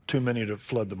too many to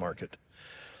flood the market.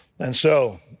 And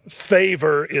so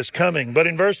favor is coming. But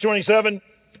in verse 27,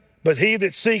 but he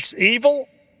that seeks evil,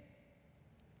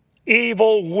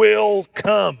 evil will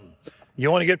come.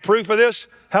 You want to get proof of this?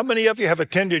 How many of you have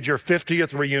attended your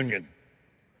 50th reunion?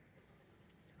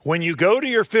 When you go to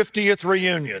your 50th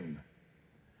reunion,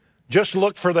 just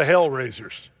look for the hell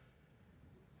raisers.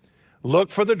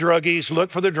 Look for the druggies, look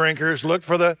for the drinkers, look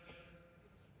for the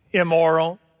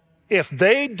immoral. If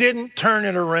they didn't turn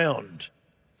it around,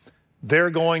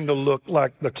 they're going to look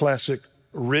like the classic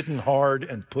written hard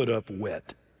and put up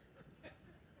wet.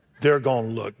 They're going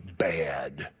to look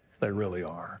bad. They really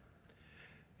are.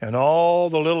 And all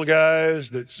the little guys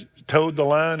that towed the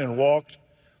line and walked,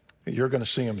 you're going to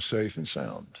see them safe and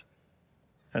sound.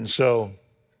 And so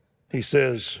he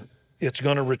says, it's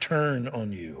going to return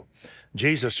on you.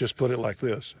 Jesus just put it like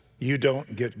this: you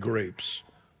don't get grapes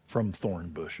from thorn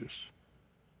bushes.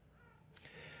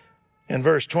 In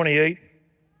verse 28,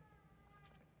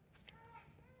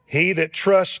 he that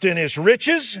trusts in his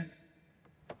riches,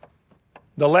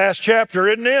 the last chapter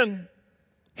isn't in,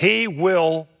 he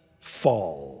will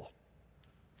fall.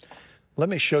 Let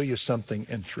me show you something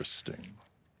interesting.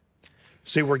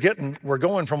 See, we're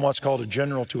going from what's called a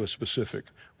general to a specific.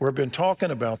 We've been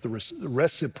talking about the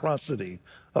reciprocity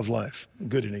of life,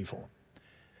 good and evil.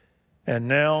 And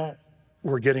now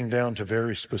we're getting down to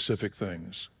very specific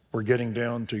things. We're getting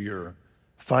down to your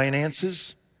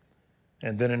finances.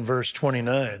 And then in verse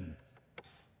 29,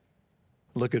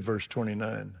 look at verse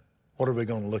 29. What are we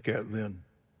going to look at then?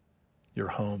 Your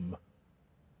home.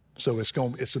 So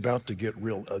it's about to get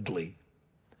real ugly.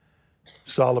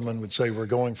 Solomon would say we're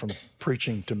going from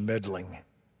preaching to meddling.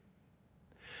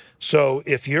 So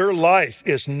if your life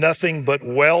is nothing but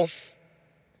wealth,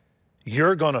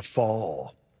 you're going to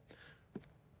fall.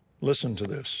 Listen to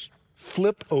this.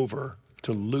 Flip over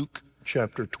to Luke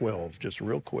chapter 12, just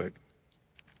real quick.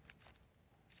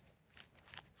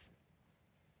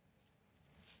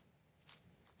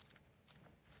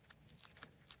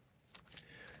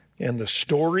 In the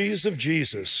stories of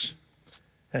Jesus,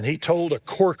 and he told a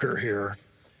corker here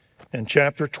in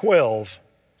chapter 12,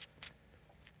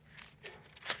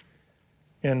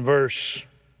 in verse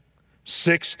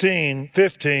 15,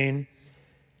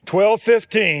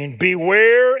 12:15,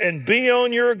 beware and be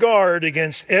on your guard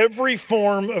against every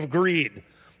form of greed.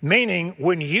 Meaning,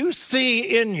 when you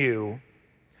see in you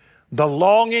the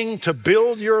longing to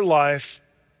build your life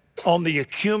on the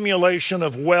accumulation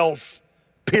of wealth,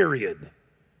 period,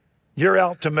 you're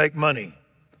out to make money.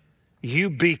 You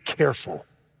be careful.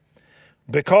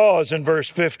 Because in verse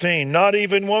 15, not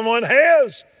even when one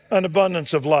has an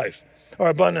abundance of life, or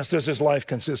abundance does his life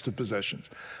consist of possessions.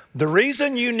 The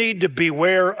reason you need to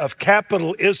beware of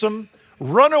capitalism,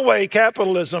 runaway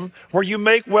capitalism, where you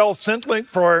make wealth simply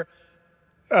for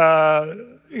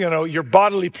your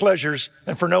bodily pleasures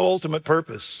and for no ultimate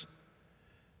purpose.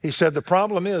 He said the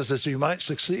problem is you might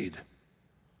succeed,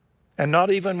 And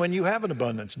not even when you have an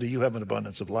abundance, do you have an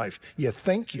abundance of life. You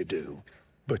think you do,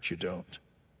 but you don't.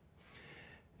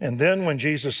 And then when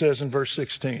Jesus says in verse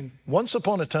 16, once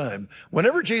upon a time,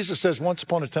 whenever Jesus says once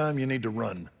upon a time, you need to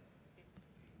run,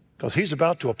 because he's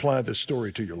about to apply this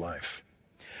story to your life.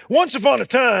 Once upon a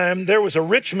time, there was a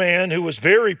rich man who was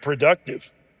very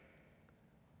productive.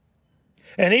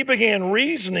 And he began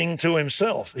reasoning to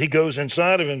himself. He goes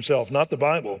inside of himself, not the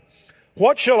Bible.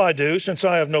 What shall I do since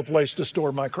I have no place to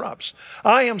store my crops?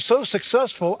 I am so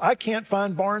successful, I can't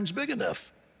find barns big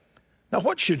enough. Now,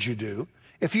 what should you do?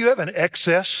 If you have an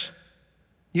excess,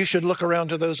 you should look around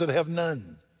to those that have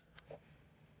none.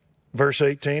 Verse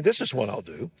 18, this is what I'll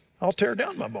do. I'll tear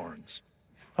down my barns.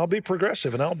 I'll be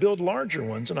progressive and I'll build larger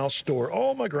ones and I'll store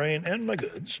all my grain and my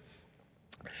goods.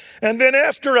 And then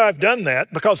after I've done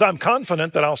that, because I'm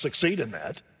confident that I'll succeed in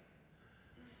that,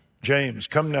 James,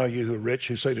 come now you who are rich,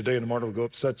 who say today and tomorrow will go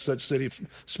up to such city,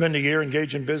 spend a year,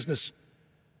 engage in business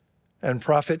and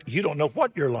profit. You don't know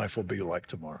what your life will be like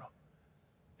tomorrow.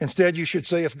 Instead, you should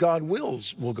say, if God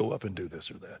wills, we'll go up and do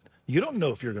this or that. You don't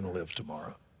know if you're going to live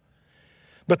tomorrow.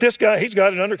 But this guy, he's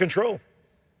got it under control.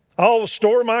 I'll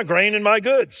store my grain and my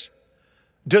goods.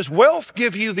 Does wealth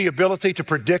give you the ability to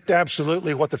predict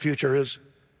absolutely what the future is?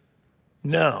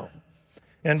 No.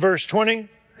 In verse 20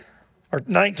 or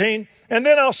 19, and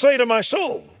then I'll say to my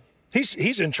soul,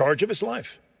 he's in charge of his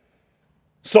life.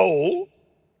 Soul,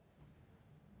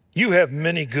 you have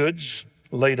many goods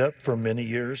laid up for many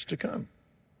years to come.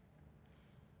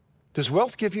 Does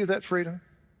wealth give you that freedom?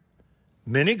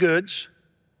 Many goods,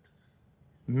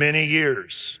 many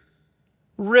years.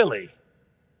 Really?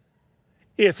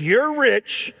 If you're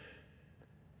rich,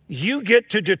 you get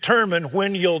to determine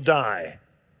when you'll die.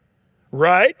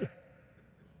 Right?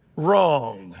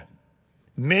 Wrong.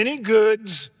 Many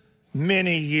goods,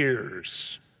 many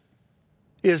years.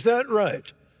 Is that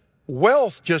right?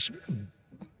 Wealth just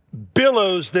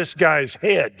billows this guy's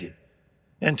head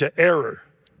into error.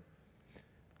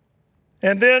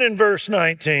 And then in verse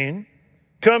 19,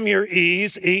 come your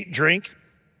ease, eat, drink,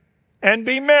 and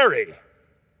be merry.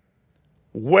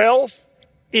 Wealth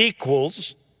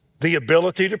equals the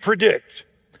ability to predict.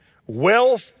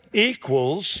 Wealth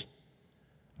equals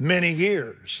many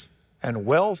years. And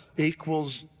wealth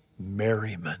equals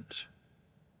merriment.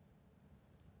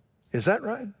 Is that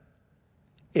right?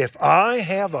 If I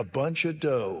have a bunch of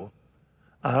dough,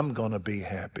 I'm going to be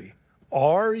happy.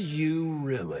 Are you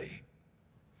really?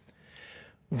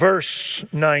 Verse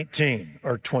 19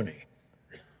 or 20.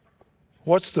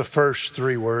 What's the first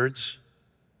three words?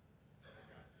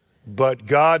 But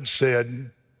God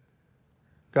said,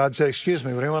 excuse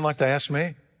me, would anyone like to ask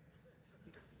me?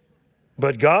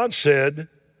 But God said,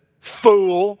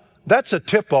 fool, that's a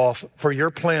tip-off for your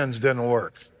plans didn't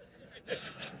work.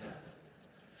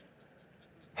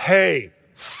 Hey,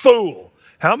 fool.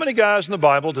 How many guys in the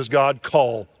Bible does God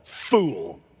call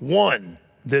fool? One,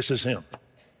 this is him.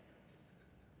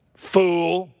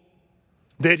 Fool,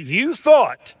 that you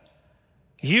thought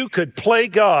you could play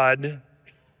God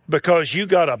because you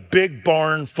got a big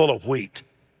barn full of wheat.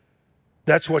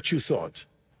 That's what you thought.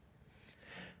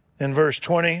 In verse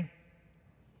 20,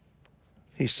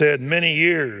 he said, many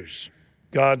years,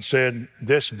 God said,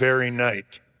 this very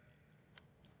night,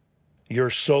 your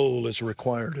soul is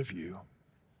required of you.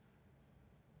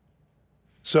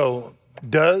 So,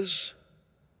 does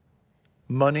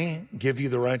money give you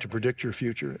the right to predict your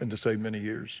future and to say many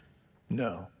years?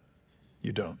 No,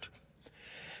 you don't.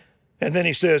 And then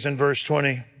he says in verse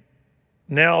 20,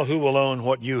 now who will own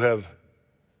what you have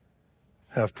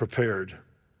prepared?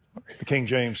 The King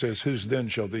James says, whose then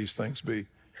shall these things be?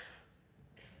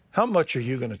 How much are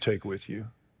you going to take with you?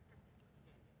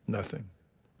 Nothing.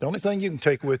 The only thing you can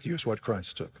take with you is what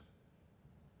Christ took.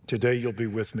 Today you'll be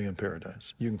with me in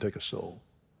paradise. You can take a soul.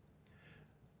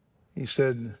 He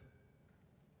said,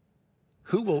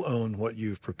 who will own what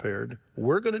you've prepared?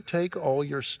 We're going to take all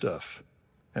your stuff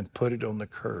and put it on the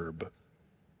curb,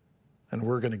 and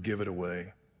we're going to give it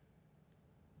away.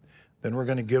 Then we're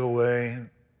going to give away,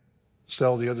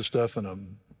 sell the other stuff in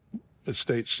an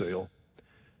estate sale.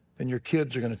 Then your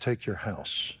kids are going to take your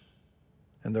house,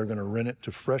 and they're going to rent it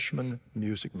to freshman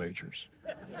music majors.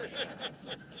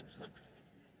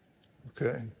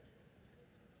 Okay?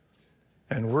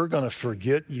 And we're going to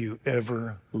forget you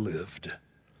ever lived.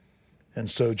 And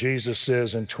so Jesus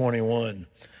says in 21,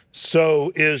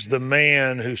 so is the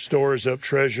man who stores up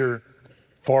treasure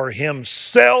for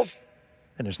himself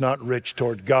and is not rich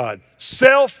toward God.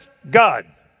 Self-God.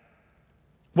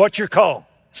 What's your call?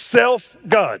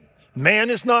 Self-God. Man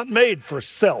is not made for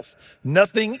self.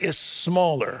 Nothing is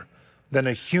smaller than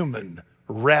a human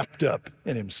wrapped up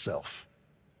in himself.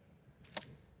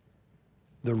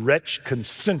 The wretch,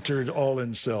 concentred all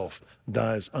in self,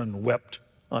 dies unwept,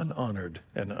 unhonored,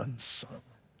 and unsung.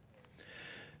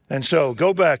 And so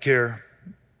go back here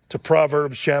to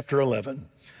Proverbs chapter 11.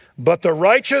 But the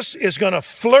righteous is going to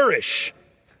flourish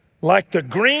like the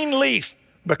green leaf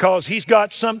because he's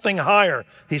got something higher.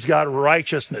 He's got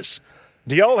righteousness.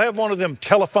 Do y'all have one of them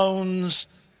telephones,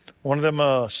 one of them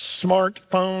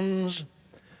smartphones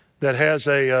that has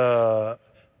a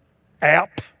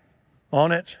app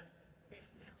on it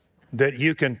that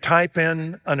you can type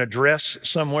in an address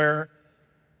somewhere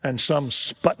and some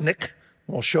Sputnik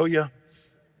will show you?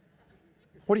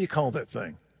 What do you call that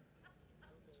thing?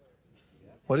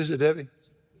 What is it, Debbie?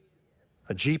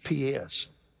 A GPS,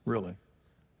 really.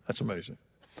 That's amazing.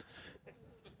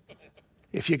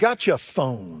 If you got your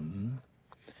phone,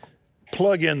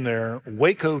 plug in there,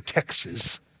 Waco,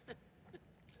 Texas,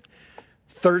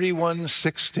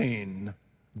 3116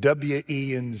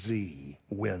 WENZ,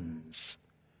 wins.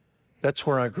 That's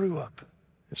where I grew up.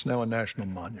 It's now a national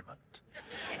monument.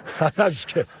 I'm just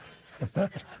kidding.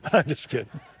 I'm just kidding.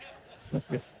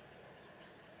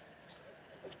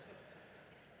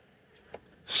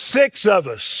 Six of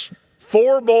us,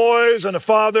 4 boys and a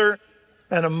father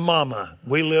and a mama.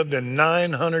 We lived in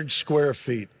 900 square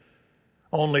feet.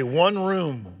 Only one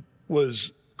room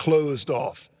was closed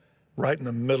off right in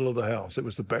the middle of the house. It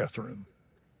was the bathroom,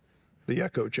 the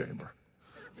echo chamber.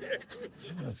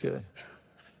 Okay.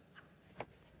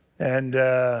 And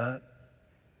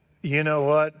you know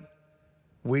what?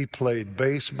 We played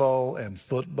baseball and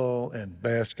football and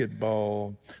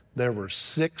basketball. There were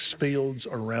 6 fields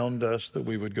around us that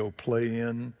we would go play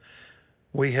in.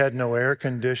 We had no air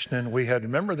conditioning. We had,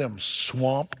 remember them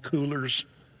swamp coolers?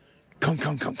 Come.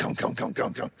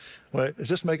 Wait, is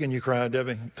this making you cry,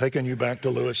 Debbie? Taking you back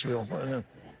to Louisville?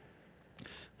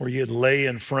 Where you'd lay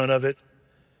in front of it.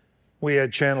 We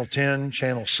had Channel 10,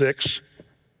 Channel 6.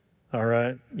 All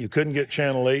right. You couldn't get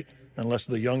Channel 8 unless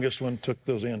the youngest one took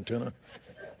those antennas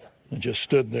and just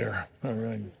stood there. All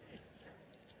right.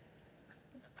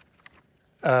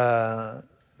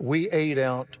 We ate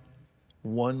out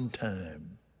one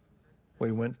time.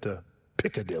 We went to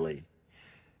Piccadilly.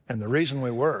 And the reason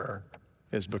we were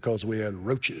is because we had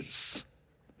roaches.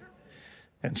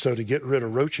 And so to get rid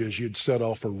of roaches, you'd set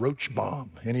off a roach bomb.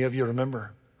 Any of you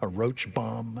remember a roach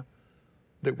bomb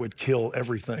that would kill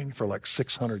everything for like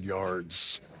 600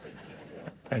 yards?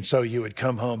 And so you would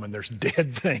come home and there's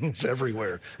dead things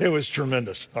everywhere. It was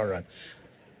tremendous. All right.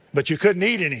 But you couldn't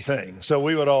eat anything. So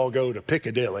we would all go to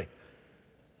Piccadilly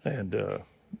and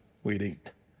we'd eat.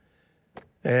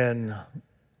 And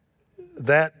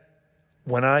that,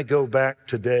 when I go back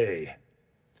today,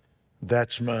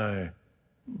 that's my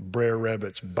Brer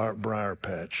Rabbit's briar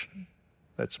patch.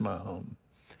 That's my home.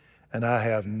 And I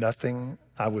have nothing.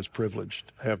 I was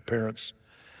privileged to have parents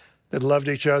that loved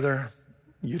each other.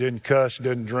 You didn't cuss,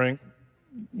 didn't drink.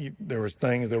 There was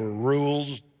things, there were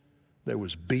rules. There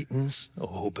was beatings.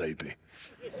 Oh, baby.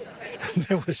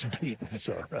 There was beatings,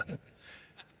 all right.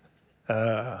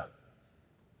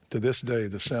 To this day,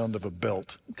 the sound of a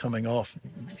belt coming off.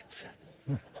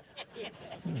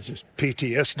 It's just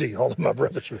PTSD. All of my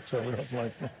brothers were so rough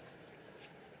like that.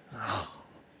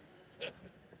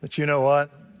 But you know what?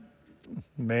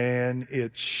 Man,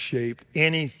 it shaped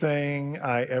anything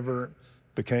I ever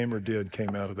became or did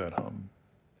came out of that home.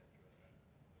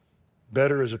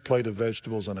 Better is a plate of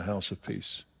vegetables in a house of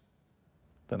peace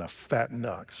than a fattened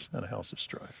ox in a house of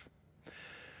strife.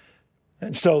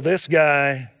 And so this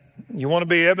guy, you want to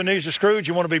be Ebenezer Scrooge?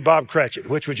 You want to be Bob Cratchit?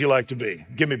 Which would you like to be?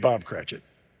 Give me Bob Cratchit,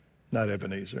 not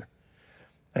Ebenezer.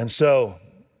 And so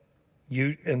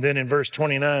and then in verse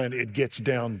 29, it gets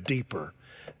down deeper.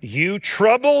 You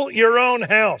trouble your own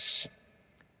house,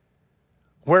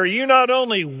 where you not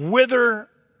only wither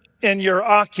in your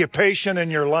occupation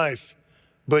and your life,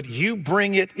 but you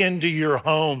bring it into your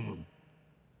home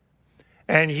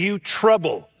and you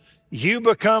trouble. You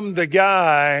become the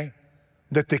guy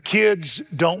that the kids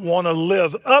don't want to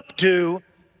live up to.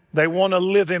 They want to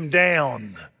live him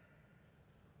down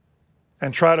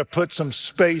and try to put some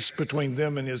space between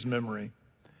them and his memory.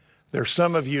 There's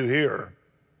some of you here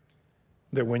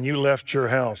that when you left your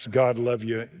house, God loved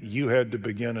you, you had to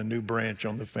begin a new branch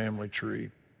on the family tree.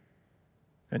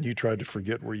 And you tried to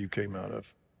forget where you came out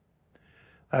of.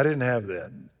 I didn't have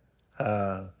that.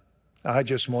 I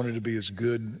just wanted to be as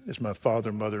good as my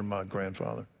father, mother, and my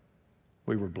grandfather.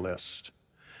 We were blessed.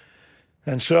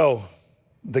 And so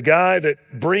the guy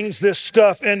that brings this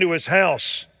stuff into his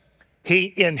house,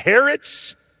 he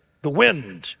inherits the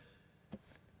wind.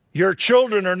 Your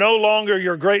children are no longer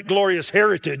your great glorious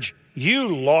heritage.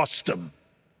 You lost them.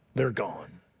 They're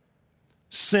gone.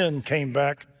 Sin came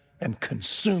back and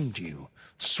consumed you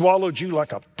swallowed you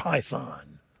like a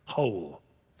python whole.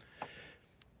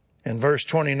 In verse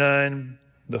 29,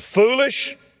 the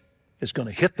foolish is going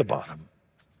to hit the bottom,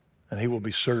 and he will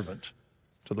be servant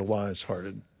to the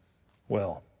wise-hearted.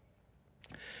 Well,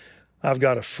 I've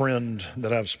got a friend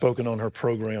that I've spoken on her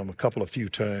program a few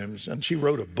times, and she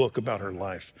wrote a book about her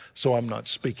life, so I'm not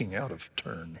speaking out of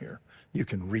turn here. You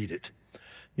can read it.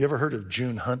 You ever heard of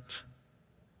June Hunt?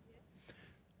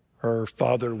 Her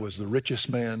father was the richest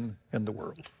man in the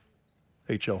world,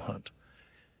 H.L. Hunt.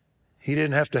 He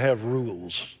didn't have to have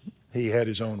rules. He had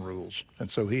his own rules, and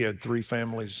so he had 3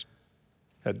 families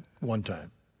at one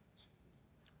time.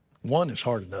 One is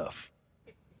hard enough.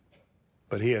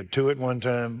 But he had 2 at one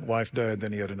time, wife died,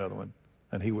 then he had another one.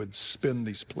 And he would spin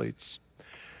these plates.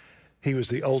 He was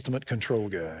the ultimate control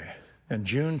guy. And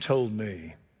June told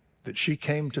me that she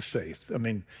came to faith. I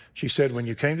mean, she said, when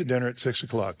you came to dinner at 6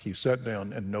 o'clock, you sat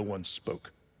down and no one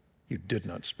spoke. You did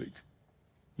not speak.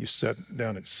 You sat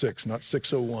down at 6, not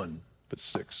 6:01, but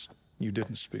 6. You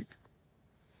didn't speak.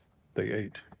 They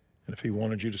ate. And if he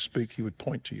wanted you to speak, he would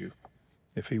point to you.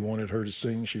 If he wanted her to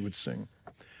sing, she would sing.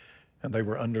 And they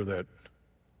were under that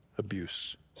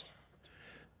abuse,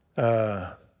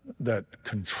 that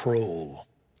control.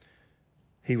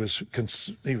 He was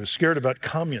scared about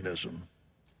communism,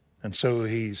 and so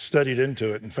he studied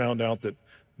into it and found out that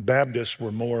Baptists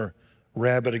were more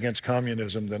rabid against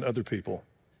communism than other people.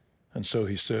 And so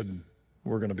he said,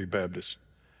 we're going to be Baptists,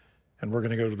 and we're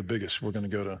going to go to the biggest. We're going to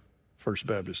go to First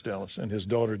Baptist Dallas. And his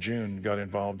daughter June got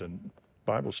involved in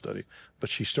Bible study, but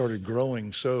she started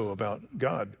growing so about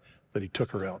God that he took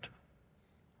her out,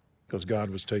 because God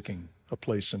was taking a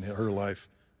place in her life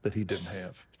that he didn't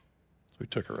have. So he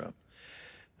took her out.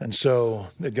 And so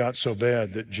it got so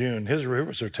bad that June, here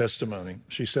was her testimony.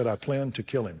 She said, I planned to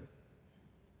kill him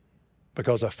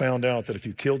because I found out that if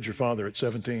you killed your father at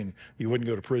 17, you wouldn't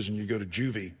go to prison, you'd go to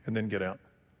juvie and then get out.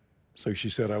 So she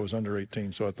said, I was under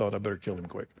 18, so I thought I better kill him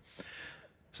quick.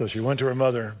 So she went to her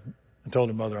mother and told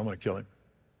her mother, I'm going to kill him.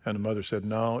 And the mother said,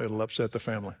 no, it'll upset the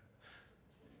family.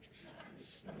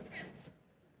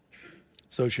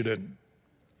 So she didn't.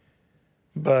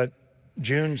 But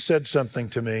June said something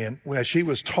to me, and as she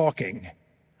was talking,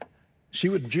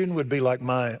 June would be like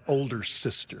my older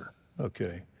sister,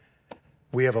 okay?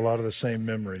 We have a lot of the same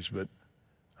memories, but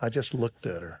I just looked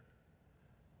at her,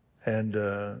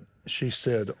 and she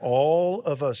said, all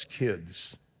of us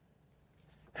kids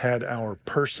had our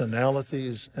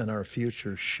personalities and our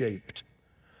future shaped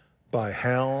by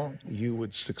how you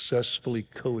would successfully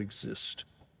coexist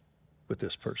with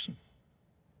this person.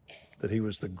 That he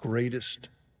was the greatest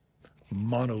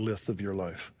monolith of your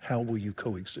life. How will you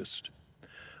coexist?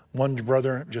 One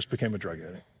brother just became a drug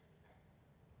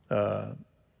addict.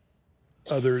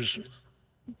 Others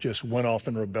just went off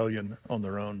in rebellion on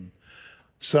their own.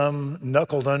 Some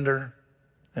knuckled under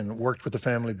and worked with the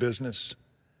family business.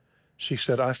 She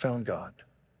said, I found God.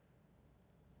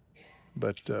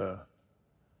 But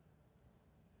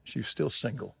she was still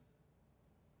single.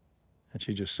 And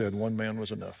she just said, one man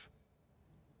was enough.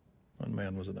 One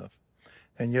man was enough.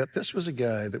 And yet this was a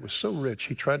guy that was so rich,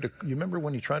 you remember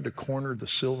when he tried to corner the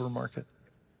silver market?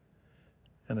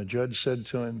 And a judge said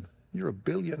to him, you're a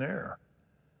billionaire.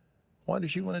 Why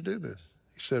did you want to do this?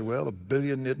 He said, well, a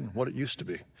billion isn't what it used to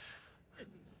be.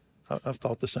 I've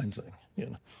thought the same thing, you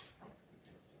know.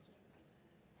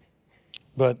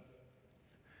 But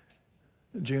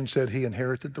June said he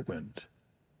inherited the wind.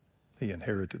 He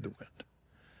inherited the wind.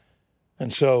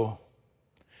 And so,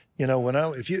 you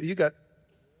know, if you got,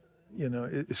 you know,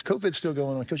 is COVID still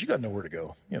going on? Because you got nowhere to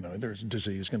go. You know, there's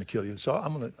disease going to kill you. So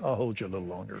I'll hold you a little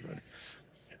longer. But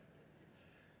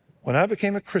when I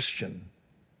became a Christian,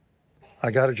 I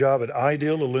got a job at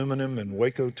Ideal Aluminum in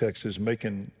Waco, Texas,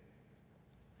 making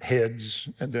heads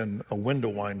and then a window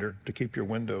winder to keep your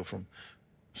window from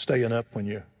staying up when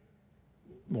you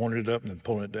wanted it up and then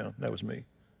pulling it down. That was me.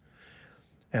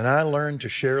 And I learned to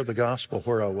share the gospel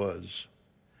where I was.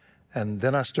 And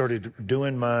then I started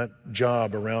doing my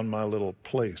job around my little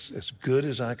place as good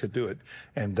as I could do it.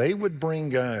 And they would bring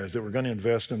guys that were going to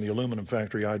invest in the aluminum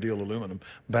factory, Ideal Aluminum,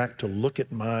 back to look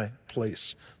at my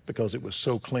place because it was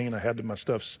so clean. I had my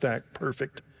stuff stacked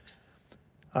perfect.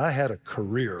 I had a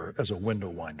career as a window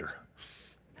winder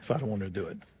if I'd wanted to do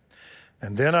it.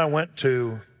 And then I went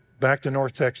back to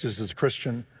North Texas as a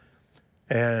Christian,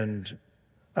 and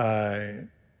I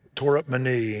tore up my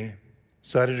knee,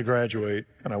 decided to graduate,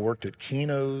 and I worked at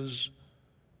Keno's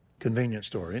convenience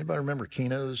store. Anybody remember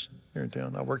Keno's here in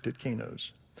town? I worked at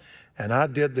Keno's. And I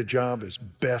did the job as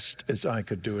best as I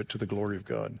could do it to the glory of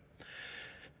God.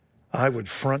 I would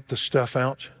front the stuff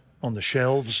out on the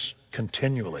shelves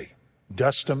continually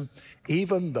dust them,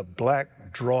 even the black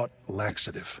draught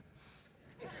laxative.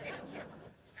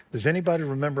 Does anybody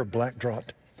remember black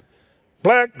draught?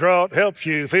 Black draught helps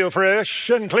you feel fresh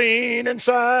and clean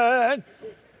inside.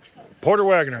 Porter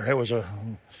Wagoner,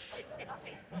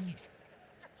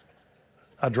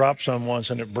 I dropped some once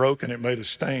and it broke and it made a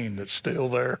stain that's still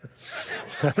there.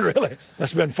 Really,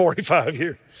 that's been 45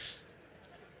 years.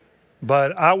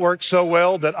 But I worked so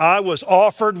well that I was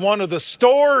offered one of the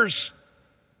stores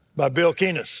by Bill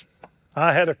Keenis.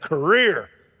 I had a career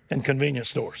in convenience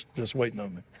stores, just waiting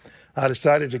on me. I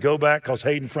decided to go back because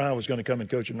Hayden Fry was going to come and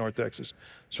coach in North Texas.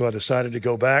 So I decided to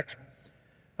go back.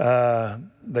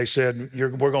 They said,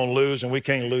 we're going to lose, and we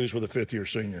can't lose with a fifth-year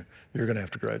senior. You're going to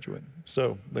have to graduate.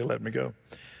 So they let me go.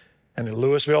 And at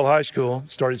Louisville High School,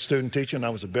 started student teaching. I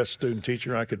was the best student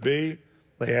teacher I could be.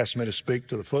 They asked me to speak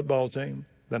to the football team.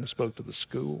 Then I spoke to the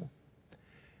school.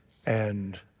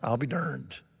 And I'll be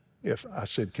darned if I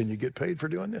said, can you get paid for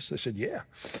doing this? They said, yeah.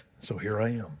 So here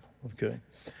I am, okay?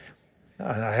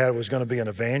 I was going to be an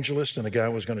evangelist, and a guy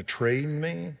was going to train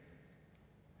me.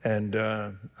 And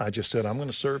I just said, I'm going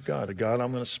to serve God. God,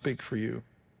 I'm going to speak for you.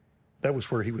 That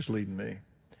was where he was leading me.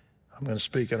 I'm going to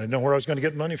speak. And I didn't know where I was going to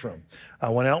get money from. I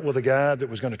went out with a guy that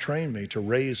was going to train me to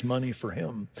raise money for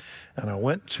him. And I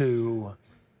went to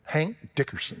Hank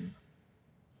Dickerson,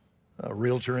 a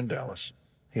realtor in Dallas.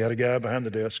 He had a guy behind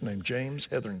the desk named James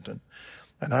Hetherington.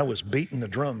 And I was beating the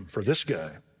drum for this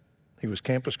guy. He was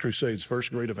Campus Crusade's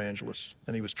first grade evangelist,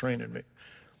 and he was training me.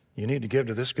 You need to give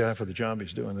to this guy for the job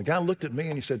he's doing. The guy looked at me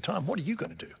and he said, Tom, what are you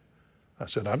going to do? I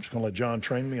said, I'm just going to let John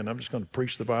train me, and I'm just going to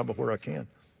preach the Bible where I can.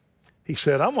 He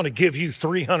said, I'm going to give you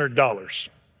 $300.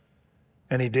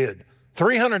 And he did.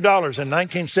 $300 in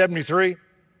 1973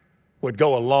 would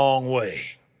go a long way.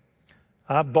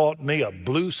 I bought me a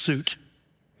blue suit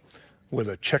with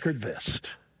a checkered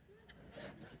vest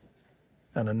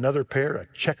and another pair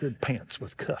of checkered pants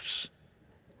with cuffs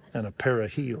and a pair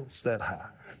of heels that high.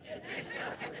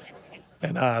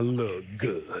 And I look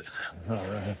good. All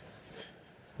right.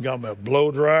 Got my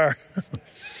blow dryer.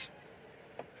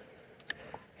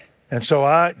 And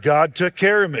so God took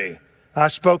care of me. I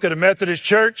spoke at a Methodist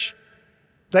church.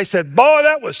 They said, boy,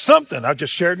 that was something. I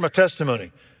just shared my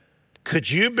testimony. Could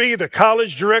you be the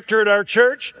college director at our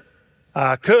church?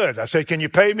 I could. I said, can you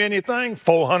pay me anything?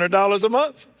 $400 a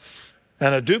month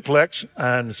and a duplex.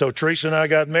 And so Teresa and I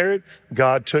got married.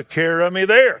 God took care of me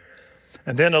there.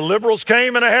 And then the liberals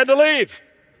came and I had to leave.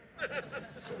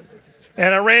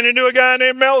 And I ran into a guy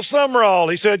named Mel Summerall.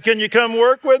 He said, can you come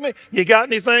work with me? You got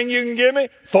anything you can give me?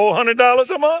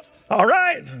 $400 a month? All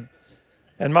right.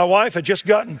 And my wife had just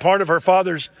gotten part of her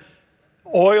father's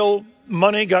oil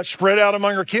money, got spread out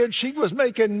among her kids. She was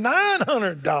making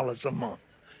 $900 a month.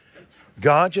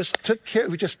 God just took care,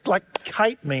 he just like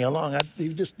kite me along. He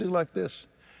would just do like this.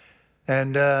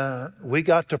 And we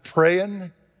got to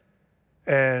praying,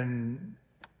 and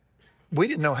we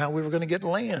didn't know how we were going to get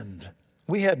land.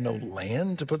 We had no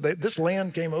land to put. This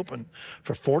land came open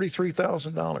for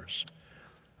 $43,000.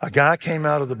 A guy came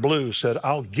out of the blue, said,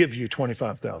 I'll give you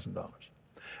 $25,000.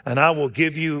 And I will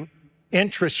give you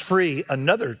interest-free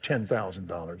another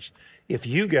 $10,000 if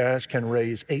you guys can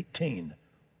raise 18.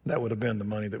 That would have been the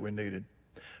money that we needed.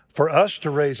 For us to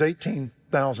raise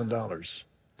 $18,000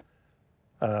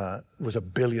 was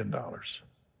 $1 billion.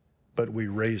 But we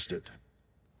raised it.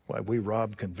 Why, we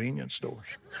robbed convenience stores.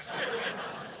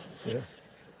 Yeah.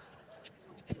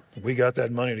 We got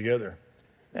that money together.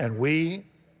 And we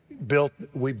built,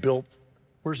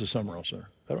 where's the Summerall Center?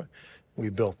 We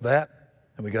built that,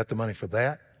 and we got the money for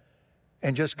that.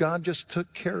 And God just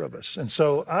took care of us. And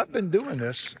so I've been doing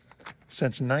this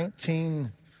since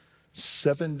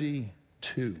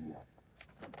 1972.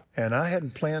 And I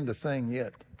hadn't planned a thing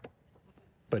yet.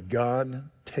 But God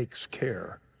takes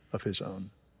care of his own.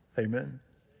 Amen.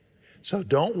 So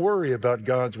don't worry about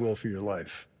God's will for your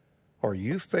life. Are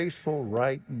you faithful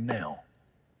right now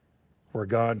where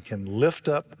God can lift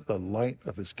up the light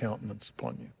of his countenance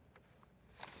upon you?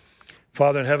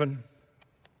 Father in heaven,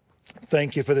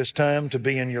 thank you for this time to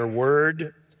be in your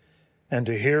word and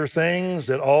to hear things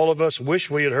that all of us wish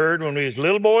we had heard when we was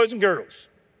little boys and girls.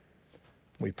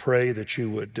 We pray that you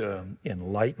would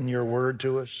enlighten your word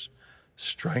to us,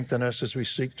 strengthen us as we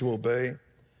seek to obey,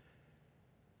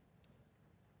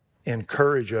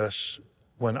 encourage us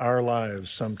when our lives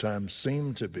sometimes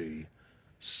seem to be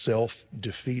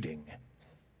self-defeating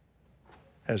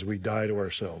as we die to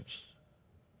ourselves.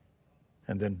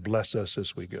 And then bless us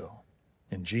as we go.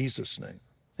 In Jesus' name,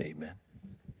 amen.